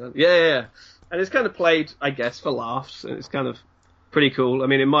dynamic going on. Yeah. And it's kind of played, I guess, for laughs. And it's kind of pretty cool. I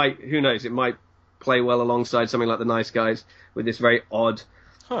mean, who knows, it might play well alongside something like The Nice Guys with this very odd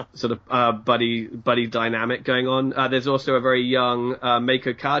sort of buddy dynamic going on. There's also a very young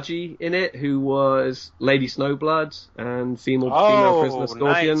Meiko Kaji in it, who was Lady Snowblood and female prisoner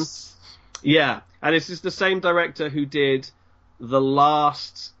Scorpion. Nice. Yeah, and it's just the same director who did the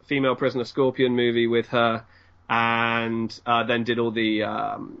last female prisoner Scorpion movie with her, and then did all the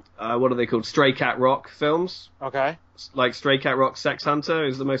what are they called, Stray Cat Rock films. Okay. Like Stray Cat Rock Sex Hunter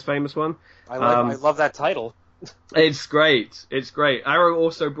is the most famous one. I love that title. It's great. Arrow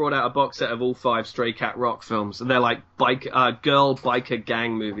also brought out a box set of all 5 Stray Cat Rock films, and they're like girl biker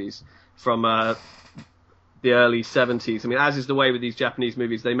gang movies from the early 70s. I mean, as is the way with these Japanese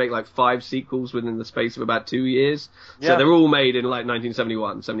movies, they make like 5 sequels within the space of about 2 years. Yeah. So they're all made in like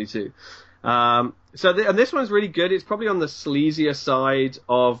 1971, 72. And this one's really good. It's probably on the sleazier side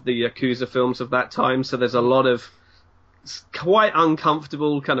of the Yakuza films of that time. So there's a lot of quite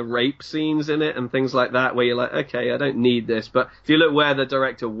uncomfortable kind of rape scenes in it and things like that, where you're like, okay, I don't need this. But if you look where the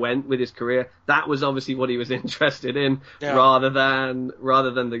director went with his career, that was obviously what he was interested in, rather than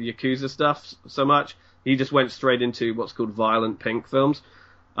the Yakuza stuff so much. He just went straight into what's called violent pink films.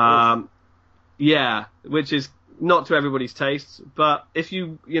 Yeah, which is not to everybody's taste. But if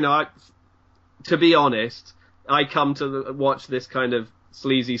to be honest, I come to watch this kind of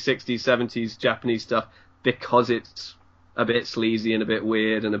sleazy 60s, 70s Japanese stuff because it's a bit sleazy and a bit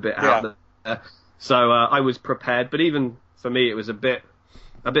weird and a bit out there. So I was prepared, but even for me, it was a bit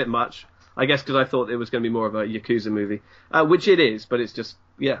much. I guess because I thought it was going to be more of a Yakuza movie, which it is, but it's just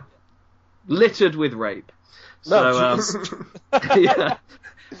littered with rape. So yeah,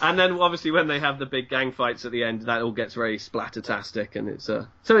 and then obviously when they have the big gang fights at the end, that all gets very splattertastic, and it's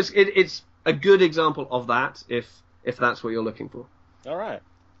a good example of that if that's what you're looking for. All right.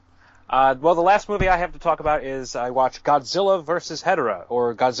 Well, the last movie I have to talk about is I watched Godzilla vs. Hedorah,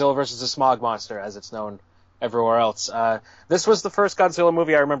 or Godzilla vs. the Smog Monster, as it's known everywhere else. This was the first Godzilla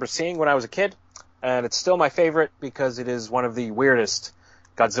movie I remember seeing when I was a kid, and it's still my favorite because it is one of the weirdest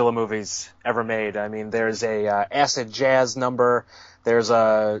Godzilla movies ever made. I mean, there's a acid jazz number, there's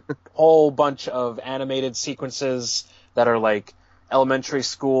a whole bunch of animated sequences that are like elementary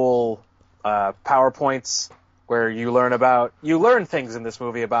school PowerPoints, where you learn things in this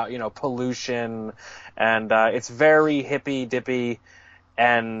movie about, pollution, and it's very hippy dippy,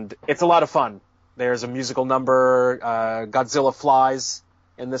 and it's a lot of fun. There's a musical number, Godzilla flies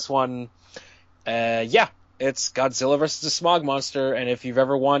in this one. It's Godzilla vs. the Smog Monster, and if you've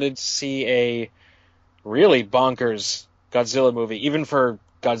ever wanted to see a really bonkers Godzilla movie, even for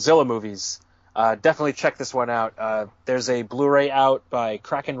Godzilla movies, definitely check this one out. There's a Blu-ray out by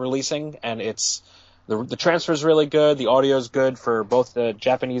Kraken Releasing, and it's the transfer's really good. The audio's good for both the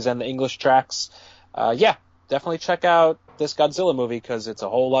Japanese and the English tracks. Definitely check out this Godzilla movie because it's a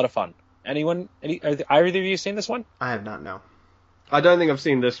whole lot of fun. Are either of you seen this one? I have not, no. I don't think I've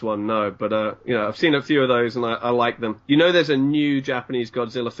seen this one, no, but I've seen a few of those and I like them. There's a new Japanese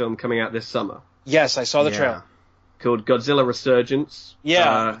Godzilla film coming out this summer. Yes, I saw the trailer. Called Godzilla Resurgence. Yeah,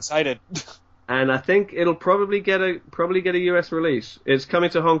 I'm excited. And I think it'll probably get a US release. It's coming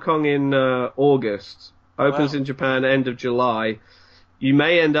to Hong Kong in August. Opens in Japan end of July. You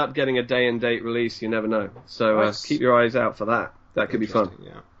may end up getting a day and date release. You never know. So keep your eyes out for that. That could be fun.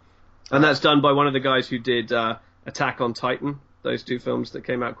 Yeah. And that's done by one of the guys who did Attack on Titan. Those two films that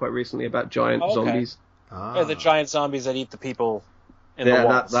came out quite recently about giant zombies. Yeah, the giant zombies that eat the people in the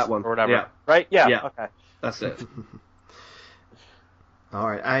walls. that one. Or whatever. Yeah. Right? Yeah. Okay. That's it. All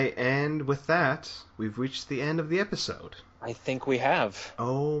right, and with that, we've reached the end of the episode. I think we have.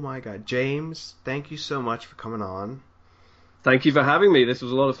 Oh my God. James, thank you so much for coming on. Thank you for having me. This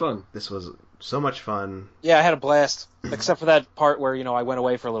was a lot of fun. This was so much fun. Yeah, I had a blast. Except for that part where, I went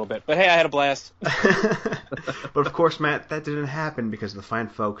away for a little bit. But hey, I had a blast. But of course, Matt, that didn't happen because the fine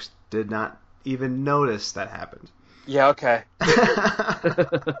folks did not even notice that happened. Yeah, okay.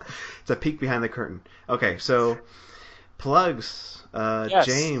 It's a peek behind the curtain. Okay, so plugs.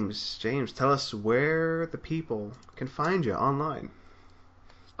 Yes. James, tell us where the people can find you online.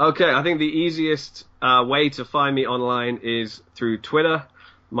 Okay, I think the easiest way to find me online is through Twitter.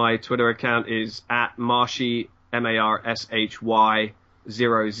 My Twitter account is @Marshy,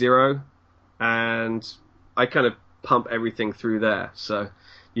 MARSHY00, and I kind of pump everything through there. So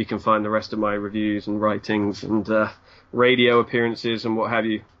you can find the rest of my reviews and writings and radio appearances and what have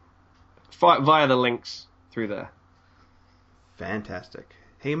you via the links through there. Fantastic.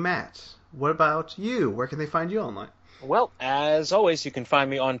 Hey, Matt, what about you? Where can they find you online? Well, as always, you can find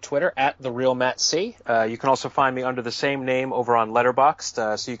me on Twitter @TheRealMattC. You can also find me under the same name over on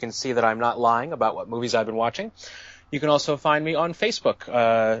Letterboxd, so you can see that I'm not lying about what movies I've been watching. You can also find me on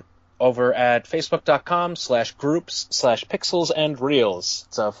Facebook, over at facebook.com/groups/pixelsandreels.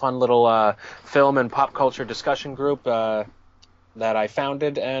 It's a fun little film and pop culture discussion group that I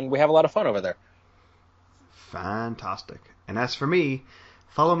founded, and we have a lot of fun over there. Fantastic. And as for me,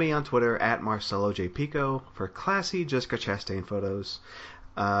 follow me on Twitter @MarceloJPico for classy Jessica Chastain photos.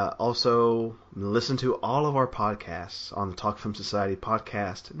 Also, listen to all of our podcasts on the Talk Film Society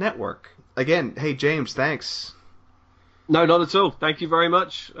Podcast Network. Again, hey, James, thanks. No, not at all. Thank you very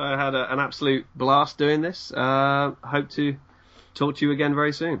much. I had an absolute blast doing this. Hope to talk to you again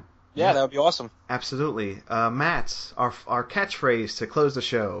very soon. Yeah, that would be awesome. Absolutely. Matt, our catchphrase to close the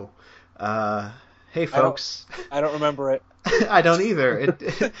show. Hey, folks. I don't remember it. I don't either.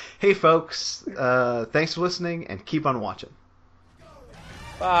 Hey, folks. Thanks for listening, and keep on watching.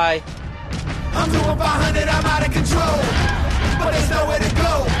 Bye. I'm doing 500, I'm out of control, but there's nowhere to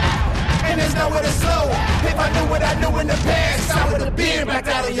go. and there's nowhere to slow. If I knew what I knew in the past, I would have been back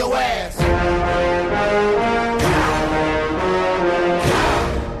out of your ass.